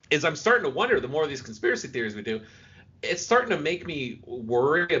is I'm starting to wonder, the more of these conspiracy theories we do, it's starting to make me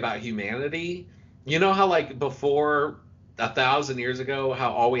worry about humanity. You know how, like, before 1,000 years ago,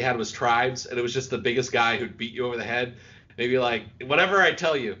 how all we had was tribes, and it was just the biggest guy who'd beat you over the head? Maybe, like, whatever I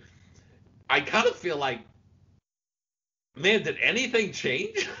tell you. I kind of feel like, man, did anything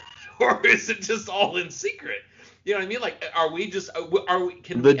change? Or is it just all in secret? You know what I mean? Like,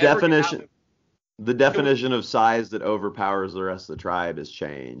 the definition of size that overpowers the rest of the tribe has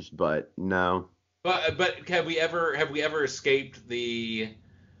changed, but no. But have we ever escaped the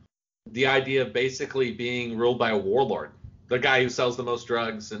the idea of basically being ruled by a warlord, the guy who sells the most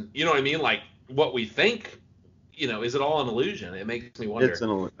drugs, and you know what I mean? Like what we think, is it all an illusion? It makes me wonder.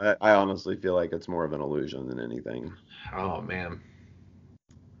 I honestly feel like it's more of an illusion than anything. Oh man,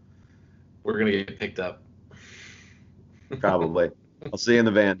 we're gonna get picked up. Probably. I'll see you in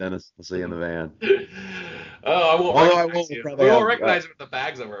the van, Dennis. I'll see you in the van. Oh, I won't Although I recognize will you. probably We have, won't recognize it with the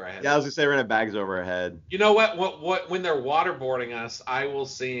bags over our heads. yeah, I was gonna say we're gonna have bags over our head. You know what? What? When they're waterboarding us, I will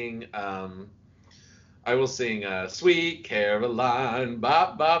sing. "Sweet Caroline,"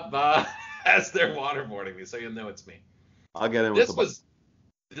 ba ba ba, as they're waterboarding me, so you'll know it's me. I'll get in with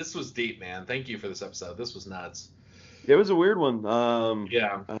This was deep, man. Thank you for this episode. This was nuts. It was a weird one.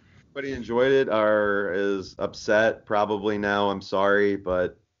 Yeah. Everybody enjoyed it or is upset probably now. I'm sorry,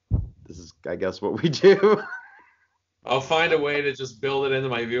 but this is, I guess, what we do. I'll find a way to just build it into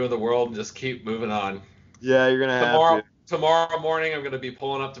my view of the world and just keep moving on. Yeah, you're gonna have to. Tomorrow morning, I'm gonna be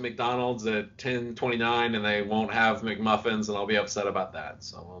pulling up to McDonald's at 10:29, and they won't have McMuffins, and I'll be upset about that.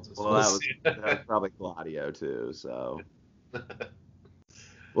 So that was probably Gladio too. So.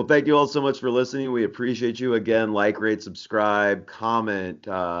 Well, thank you all so much for listening. We appreciate you. Again, like, rate, subscribe, comment,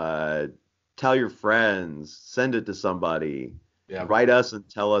 tell your friends, send it to somebody. Yeah. Write us and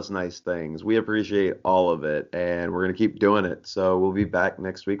tell us nice things. We appreciate all of it, and we're going to keep doing it. So we'll be back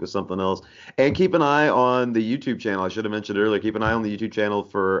next week with something else. And keep an eye on the YouTube channel. I should have mentioned earlier, keep an eye on the YouTube channel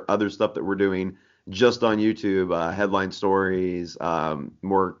for other stuff that we're doing just on YouTube, headline stories,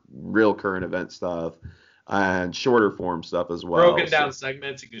 more real current event stuff, and shorter form stuff as well. Broken down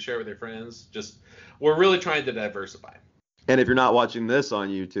segments you can share with your friends. We're really trying to diversify. And if you're not watching this on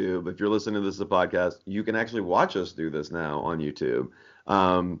YouTube, if you're listening to this as a podcast, you can actually watch us do this now on YouTube.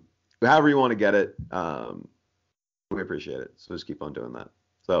 However you want to get it, we appreciate it. So just keep on doing that.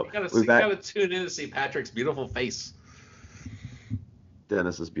 So you gotta tune in to see Patrick's beautiful face.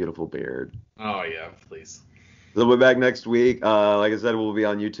 Dennis's beautiful beard. Oh yeah, please. So we'll be back next week. Like I said, we'll be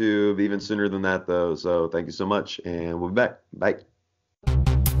on YouTube even sooner than that, though. So thank you so much, and we'll be back. Bye.